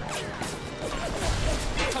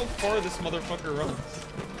 Look how far this motherfucker runs.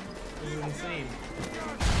 This is insane.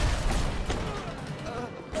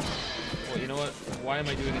 Well, you know what? Why am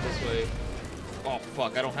I doing it this way? Oh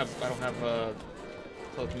fuck! I don't have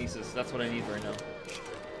telekinesis. That's what I need right now.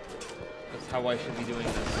 That's how I should be doing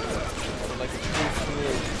this. But like a true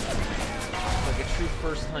fool, like a true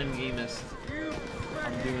first-time gamist,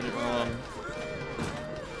 I'm doing it wrong.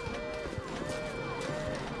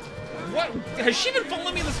 What? Has she been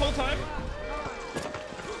following me this whole time?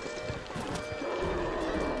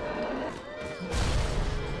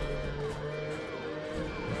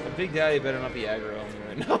 Big Daddy better not be aggro on me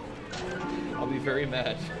right now. I'll be very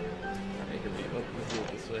mad. Alright, here we go. Let's do it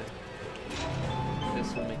this way.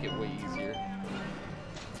 This will make it way easier.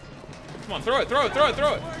 Come on, throw it, throw it, throw it,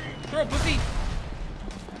 throw it! Throw it, pussy!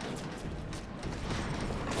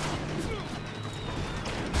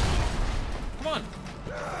 Come on!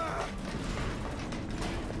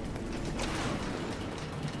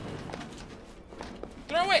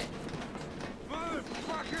 Throw it!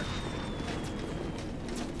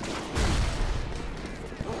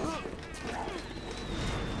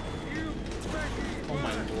 Oh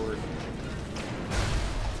my lord.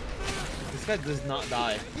 This guy does not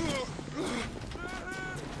die.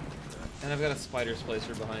 And I've got a spider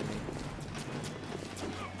splicer behind me.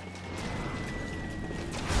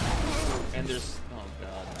 And there's... oh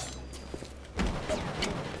god.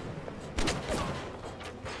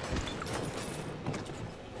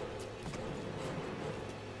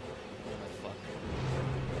 Oh fuck.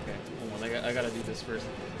 Okay, hold on, I gotta do this first.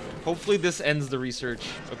 Hopefully this ends the research,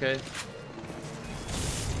 okay?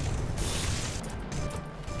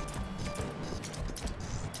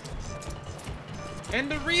 And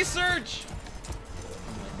the research!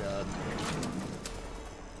 Oh my god.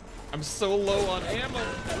 I'm so low on ammo.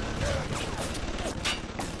 Alright,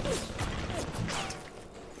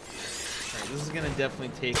 this is gonna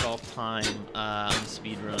definitely take off time on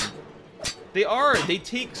speedrun. They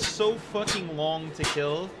take so fucking long to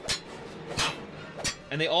kill.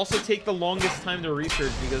 And they also take the longest time to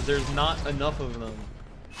research because there's not enough of them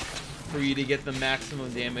for you to get the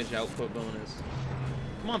maximum damage output bonus.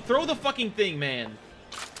 Come on, throw the fucking thing, man.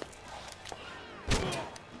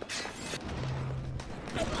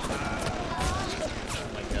 Oh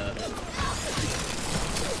my god.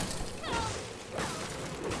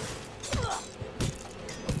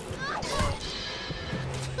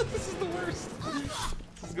 This is the worst.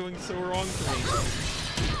 This is going so wrong for me.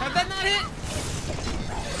 How'd that not hit?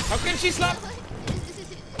 How can she slap?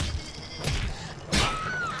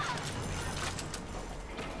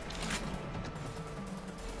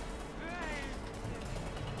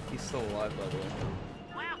 He's still alive, by the way.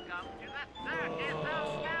 Welcome to the circus of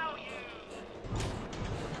value.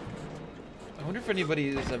 I wonder if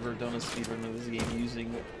anybody has ever done a speedrun of this game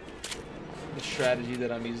using the strategy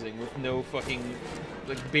that I'm using with no fucking,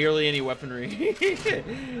 like, barely any weaponry.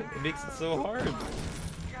 It makes it so hard.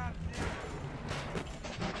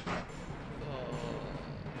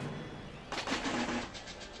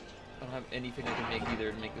 I don't have anything I can make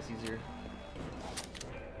either to make this easier.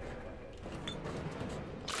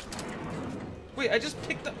 Wait, I just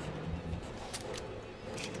picked up...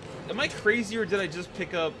 Am I crazy or did I just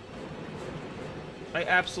pick up... I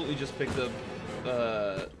absolutely just picked up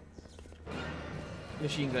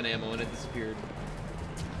machine gun ammo and it disappeared.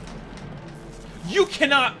 You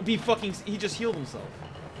cannot be fucking... He just healed himself.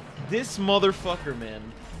 This motherfucker, man.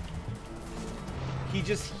 He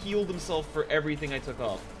just healed himself for everything I took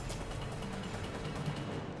off.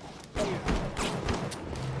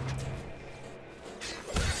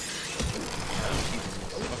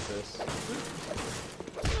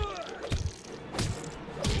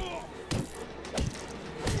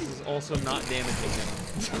 Also not damaging him.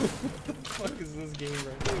 What the fuck is this game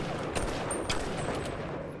right now?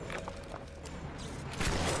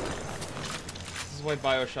 This is why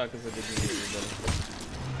BioShock is a good game, everybody.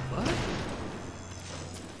 What?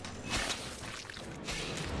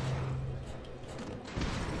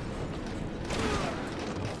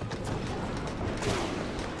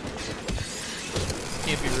 This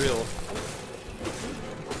can't be real.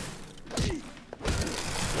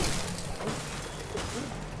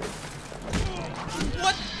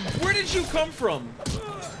 Where did you come from?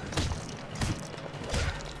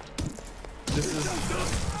 This is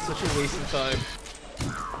such a waste of time.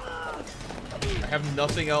 I have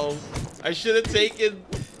nothing else. I should have taken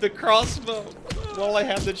the crossbow while I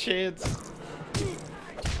had the chance.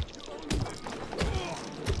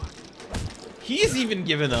 He's even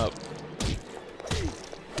given up.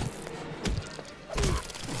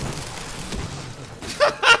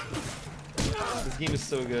 game is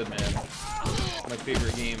so good, man. My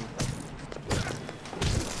favorite game.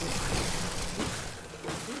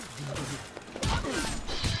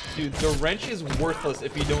 Dude, the wrench is worthless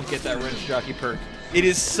if you don't get that wrench jockey perk. It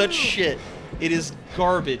is such shit. It is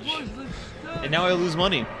garbage. And now I lose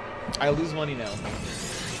money. I lose money now.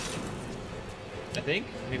 I think?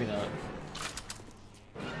 Maybe not.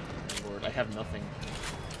 Oh, Lord, I have nothing.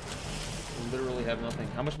 I literally have nothing.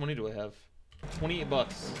 How much money do I have? 28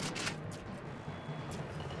 bucks.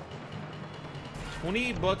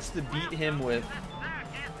 28 bucks to beat him with.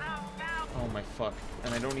 Oh my fuck.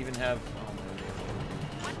 And I don't even have... Oh my.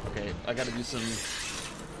 Okay, I gotta do some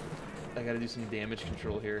damage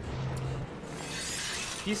control here.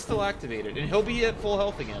 He's still activated, and he'll be at full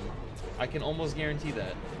health again. I can almost guarantee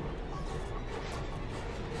that.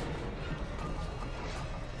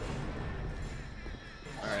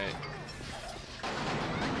 Alright.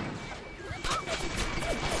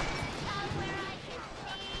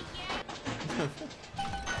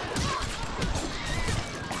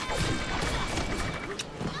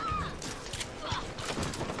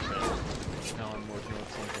 Now I'm working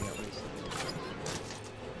with something at least.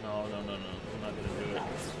 No, no, no, no. I'm not gonna do it.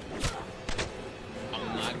 I'm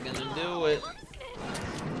not gonna do it.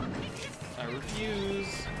 I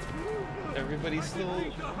refuse. Everybody's still...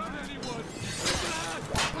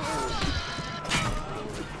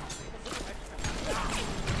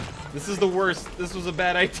 This is the worst. This was a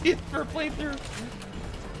bad idea for a playthrough.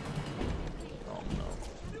 Oh no.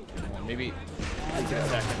 Come on, maybe we can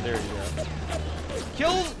attack him. There you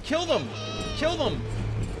go. Kill them! Kill them!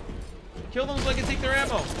 Kill them so I can take their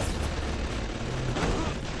ammo.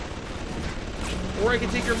 Or I can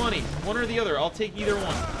take your money. One or the other. I'll take either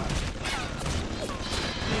one.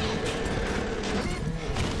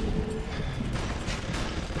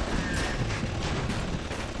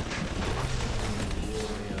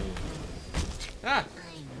 Ah!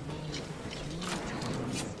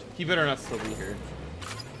 He better not still be here.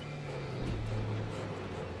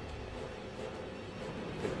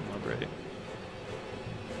 Pick him up, right?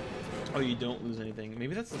 Oh, you don't lose anything.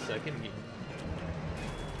 Maybe that's the second game.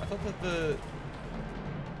 I thought that the...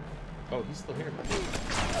 Oh, he's still here.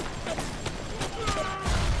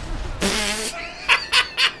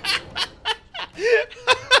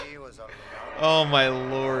 Oh my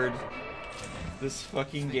lord. This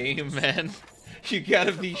fucking game, man. You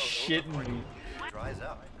gotta be shitting me.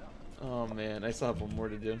 Oh man, I still have one more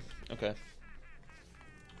to do. Okay.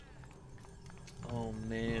 Oh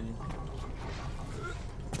man.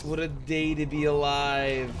 What a day to be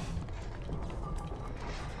alive.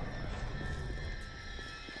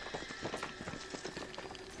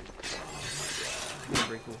 I'm gonna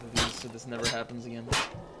break both of these so this never happens again.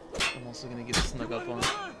 I'm also gonna get snuck up on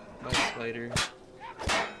by a spider.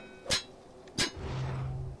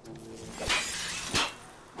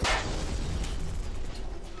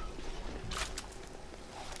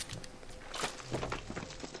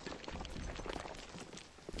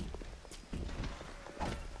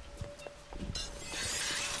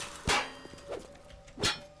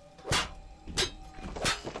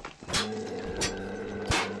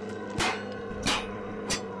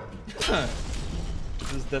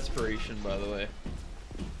 This is desperation, by the way.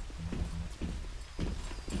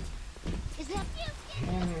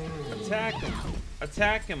 Attack him!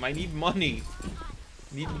 Attack him! I need money!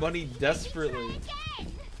 Need money desperately.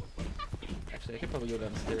 Actually, I could probably go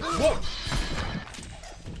downstairs. Whoa!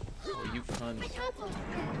 Oh, you cunt.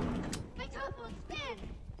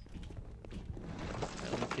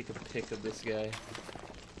 Let me take a pic of this guy.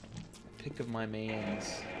 Pic of my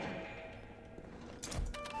mans.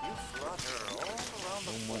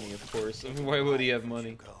 No money, of course. Why would he have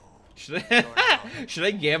money? Should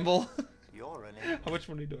I gamble? How much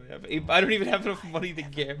money do I have? I don't even have enough money to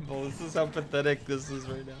gamble. This is how pathetic this is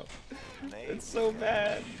right now. It's so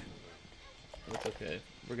bad. It's okay.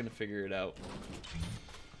 We're gonna figure it out.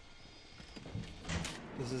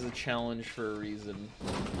 This is a challenge for a reason.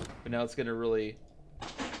 But now it's gonna really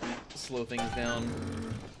slow things down.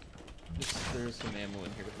 There's some ammo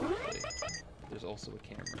in here to play. There's also a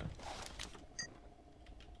camera.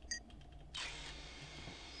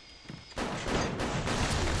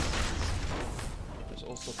 There's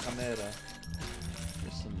also camera.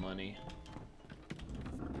 There's some money.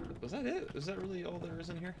 Was that it? Is that really all there is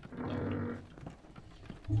in here? No.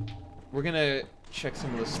 We're gonna check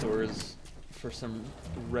some of the stores for some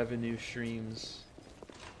revenue streams.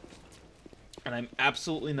 And I'm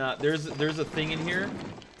absolutely not. There's a thing in here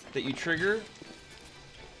that you trigger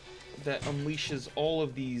that unleashes all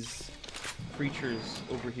of these creatures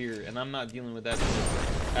over here, and I'm not dealing with that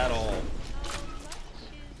at all.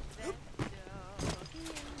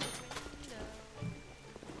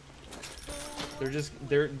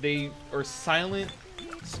 They are silent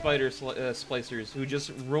spider splicers who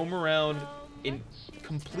just roam around in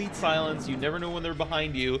complete silence. You never know when they're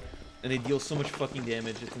behind you, and they deal so much fucking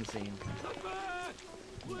damage. It's insane.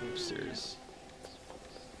 Upstairs.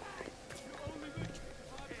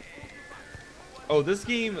 Oh, this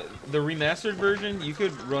game, the remastered version, you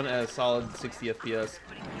could run at a solid 60 FPS,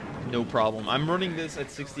 no problem. I'm running this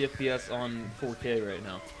at 60 FPS on 4K right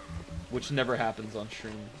now, which never happens on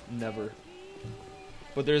stream, never.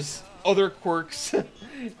 But there's other quirks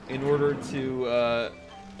in order to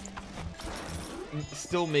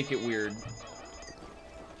still make it weird.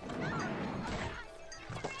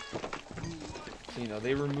 So, you know,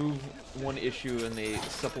 they remove one issue and they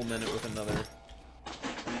supplement it with another.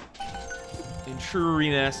 In true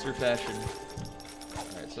remaster fashion.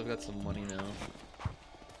 Alright, so I've got some money now.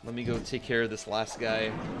 Let me go take care of this last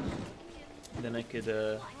guy. Then I could,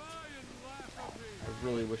 I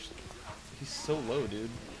really wish... He's so low, dude.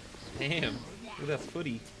 Damn. Look at that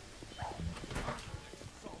footy.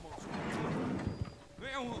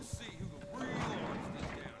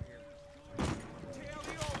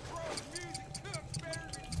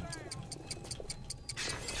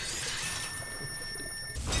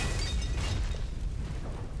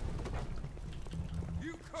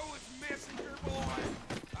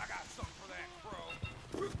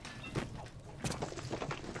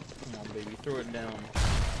 Throw it down.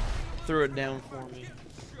 Throw it down for me.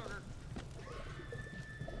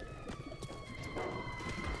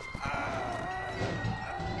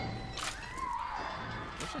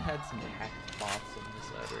 Wish I had some hacked bots on this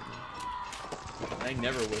side right now. I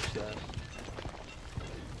never wish that.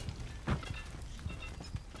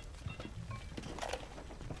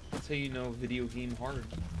 That's how you know video game hard.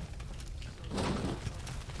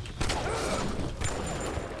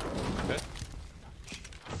 Okay.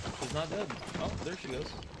 She's not dead. Oh, there she goes.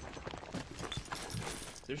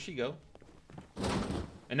 There she go.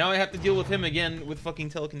 And now I have to deal with him again with fucking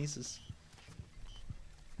telekinesis.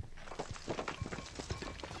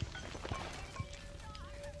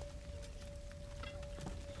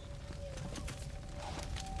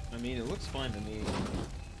 I mean, it looks fine to me.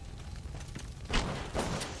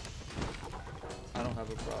 I don't have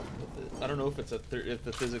a problem with it. I don't know if it's if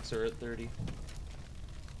the physics are at 30.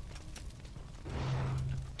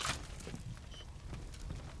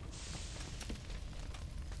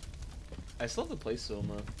 I still have to play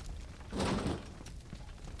Soma. I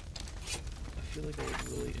feel like I would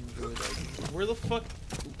really enjoy that game. Where the fuck?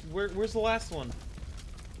 Where's the last one?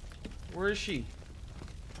 Where is she?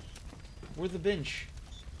 Where's the bench?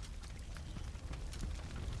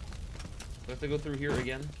 Do I have to go through here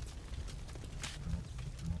again?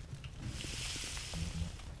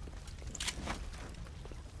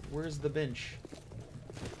 Where's the bench?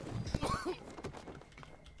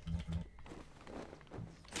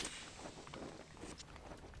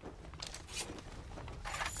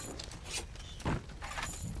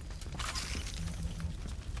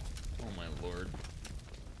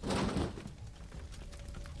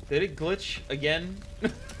 Did it glitch again?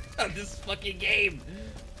 This fucking game!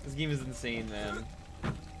 This game is insane, man.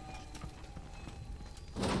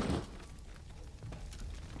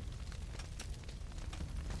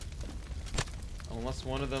 Unless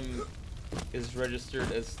one of them is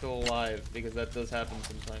registered as still alive, because that does happen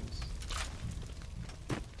sometimes.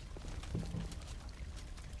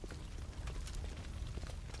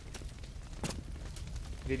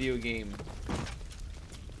 Video game.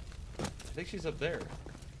 I think she's up there.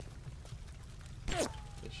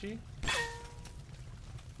 Is she?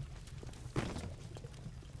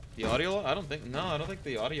 The audio log? I don't think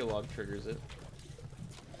the audio log triggers it.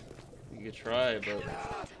 You could try, but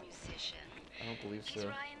I don't believe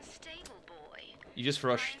so. You just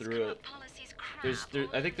rush through it.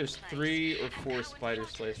 I think there's 3 or 4 spider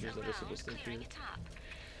slicers that are supposed to appear.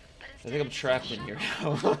 I think I'm trapped in here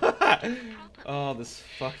now. Oh, this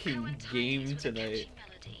fucking game tonight.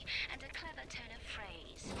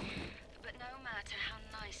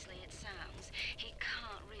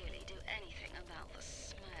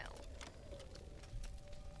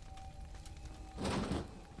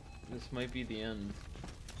 This might be the end.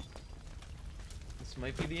 This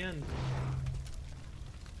might be the end.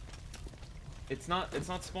 It's not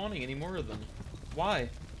spawning any more of them. Why?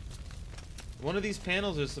 One of these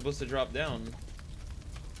panels is supposed to drop down.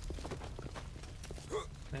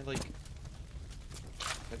 Can I, like...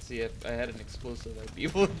 Let's see, if I had an explosive, I'd be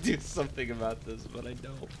able to do something about this, but I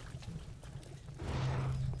don't.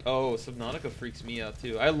 Oh, Subnautica freaks me out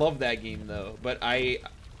too. I love that game though, but I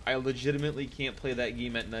legitimately can't play that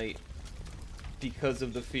game at night because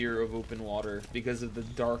of the fear of open water, because of the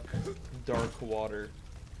dark water.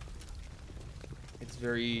 It's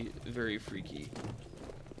very, very freaky.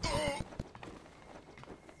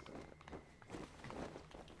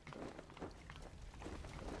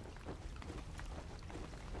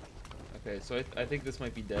 Okay, so I think this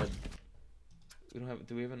might be dead. We don't have.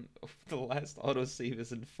 Do we have an? Oh, the last autosave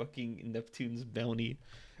is in fucking Neptune's Bounty,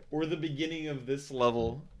 or the beginning of this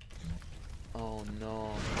level. Oh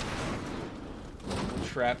no! I'm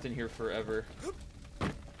trapped in here forever.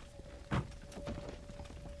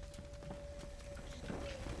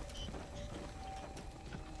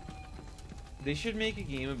 They should make a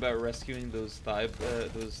game about rescuing those Thai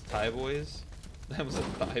boys. That was a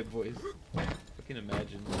Thai boys. Fucking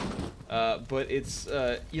imagine. But it's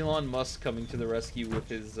Elon Musk coming to the rescue with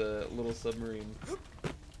his little submarine.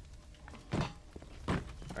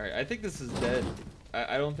 Alright, I think this is dead.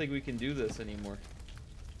 I don't think we can do this anymore.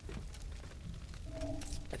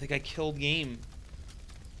 I think I killed game.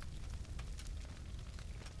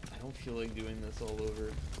 I don't feel like doing this all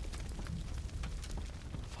over.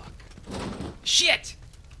 Fuck. Shit!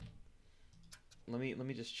 Let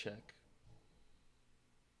me just check.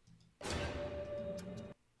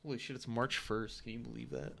 Holy shit, it's March 1st. Can you believe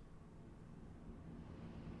that?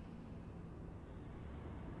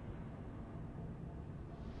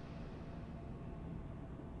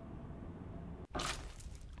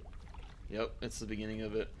 Yep, it's the beginning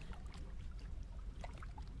of it.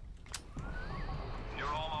 You're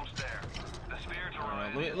almost there. The spirits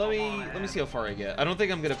are Let me see how far I get. I don't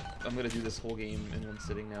think I'm gonna do this whole game in one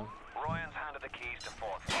sitting now. Ryan's handed the keys to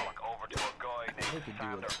Fort Frolic over to a guy I named could do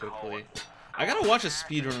Sander it quickly. Cohen. I gotta watch a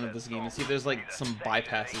speedrun of this game and see if there's like some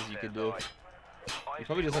bypasses you could do. You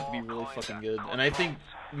probably just have to be really fucking good. And I think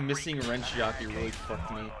missing Wrench Jockey really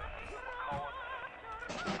fucked me.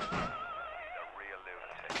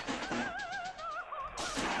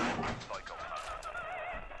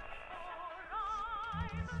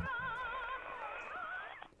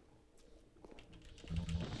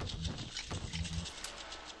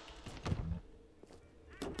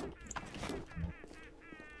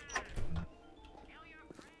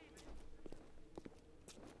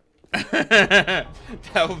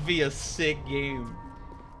 That would be a sick game.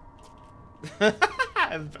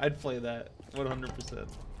 I'd play that 100%.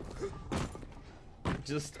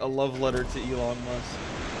 Just a love letter to Elon Musk.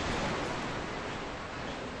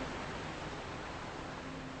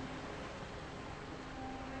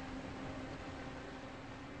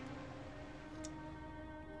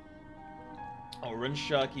 Oh, Wrench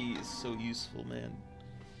Jockey is so useful, man.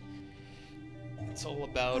 It's all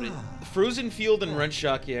about it. Frozen Field and Wrench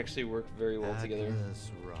Jockey actually work very well together.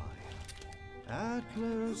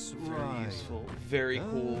 Atlas Very useful. Very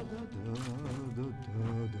cool.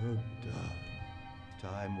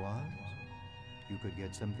 Time was, you could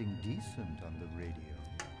get something decent on the radio.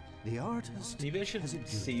 The artist. Maybe I should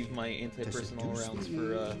save my anti-personnel rounds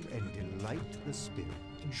for and delight the spirit.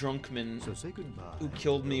 Drunkman, so say goodbye, who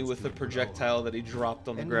killed me with a projectile that he dropped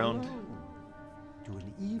on the ground. To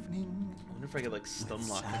an evening. I wonder if I could like stun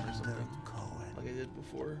lock him or something, like I did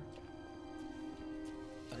before.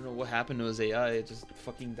 I don't know what happened to his AI. It just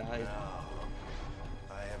fucking died.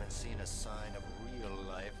 No, I haven't seen a sign of real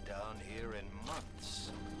life down here in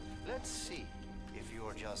months. Let's see if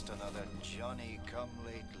you're just another Johnny come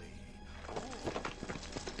lately. Or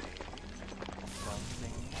maybe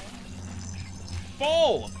something.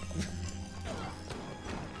 Fall!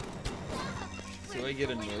 So I get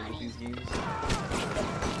annoyed with these games.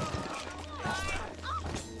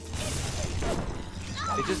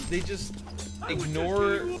 They just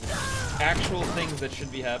ignore actual things that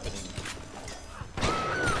should be happening.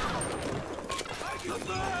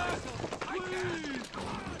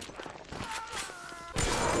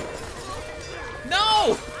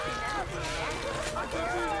 No!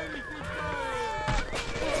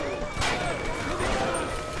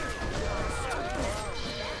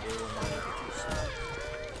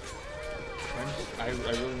 I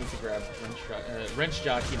really need to grab Wrench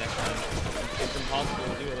Jockey next time. It's impossible to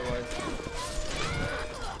do otherwise.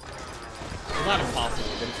 Well, not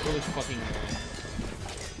impossible, but it's really fucking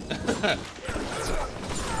annoying.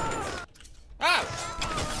 Ah!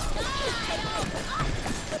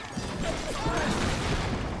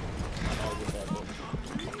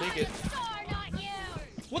 I'll take it.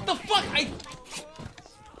 What the fuck?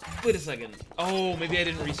 Wait a second. Oh, maybe I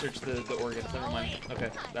didn't research the organs. Never mind.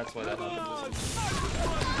 Okay, that's why that happened.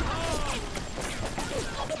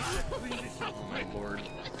 Oh my lord.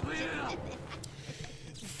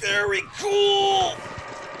 Very cool!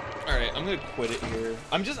 Alright, I'm gonna quit it here.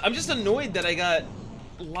 I'm just annoyed that I got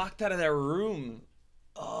locked out of that room.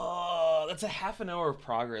 Oh, that's a half an hour of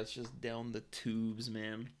progress just down the tubes,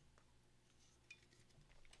 man.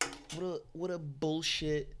 What a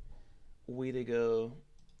bullshit way to go.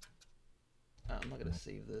 I'm not gonna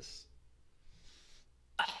save this.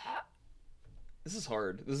 This is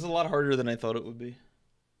hard. This is a lot harder than I thought it would be.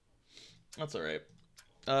 That's alright.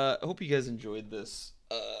 I hope you guys enjoyed this.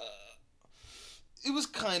 It was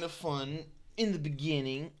kind of fun in the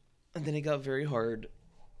beginning, and then it got very hard.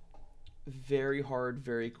 Very hard,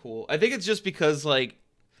 very cool. I think it's just because, like,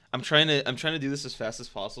 I'm trying to do this as fast as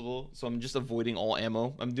possible, so I'm just avoiding all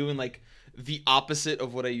ammo. I'm doing, like, the opposite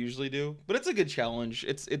of what I usually do. But it's a good challenge.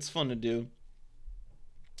 It's fun to do.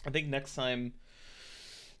 I think next time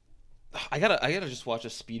I gotta just watch a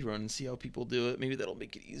speedrun and see how people do it. Maybe that'll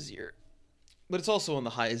make it easier. But it's also on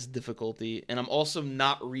the highest difficulty, and I'm also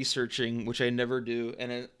not researching, which I never do,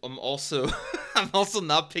 and I'm also I'm also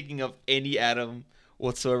not picking up any atom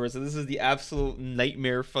whatsoever. So this is the absolute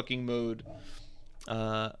nightmare fucking mode.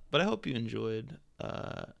 But I hope you enjoyed.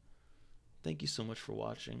 Thank you so much for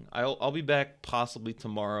watching. I'll be back possibly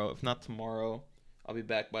tomorrow. If not tomorrow, I'll be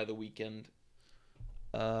back by the weekend.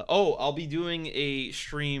 I'll be doing a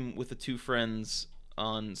stream with the two friends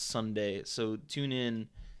on Sunday, so tune in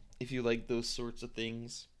if you like those sorts of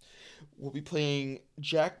things. We'll be playing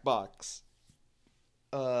Jackbox.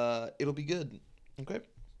 It'll be good. Okay?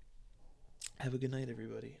 Have a good night,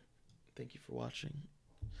 everybody. Thank you for watching.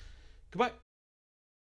 Goodbye.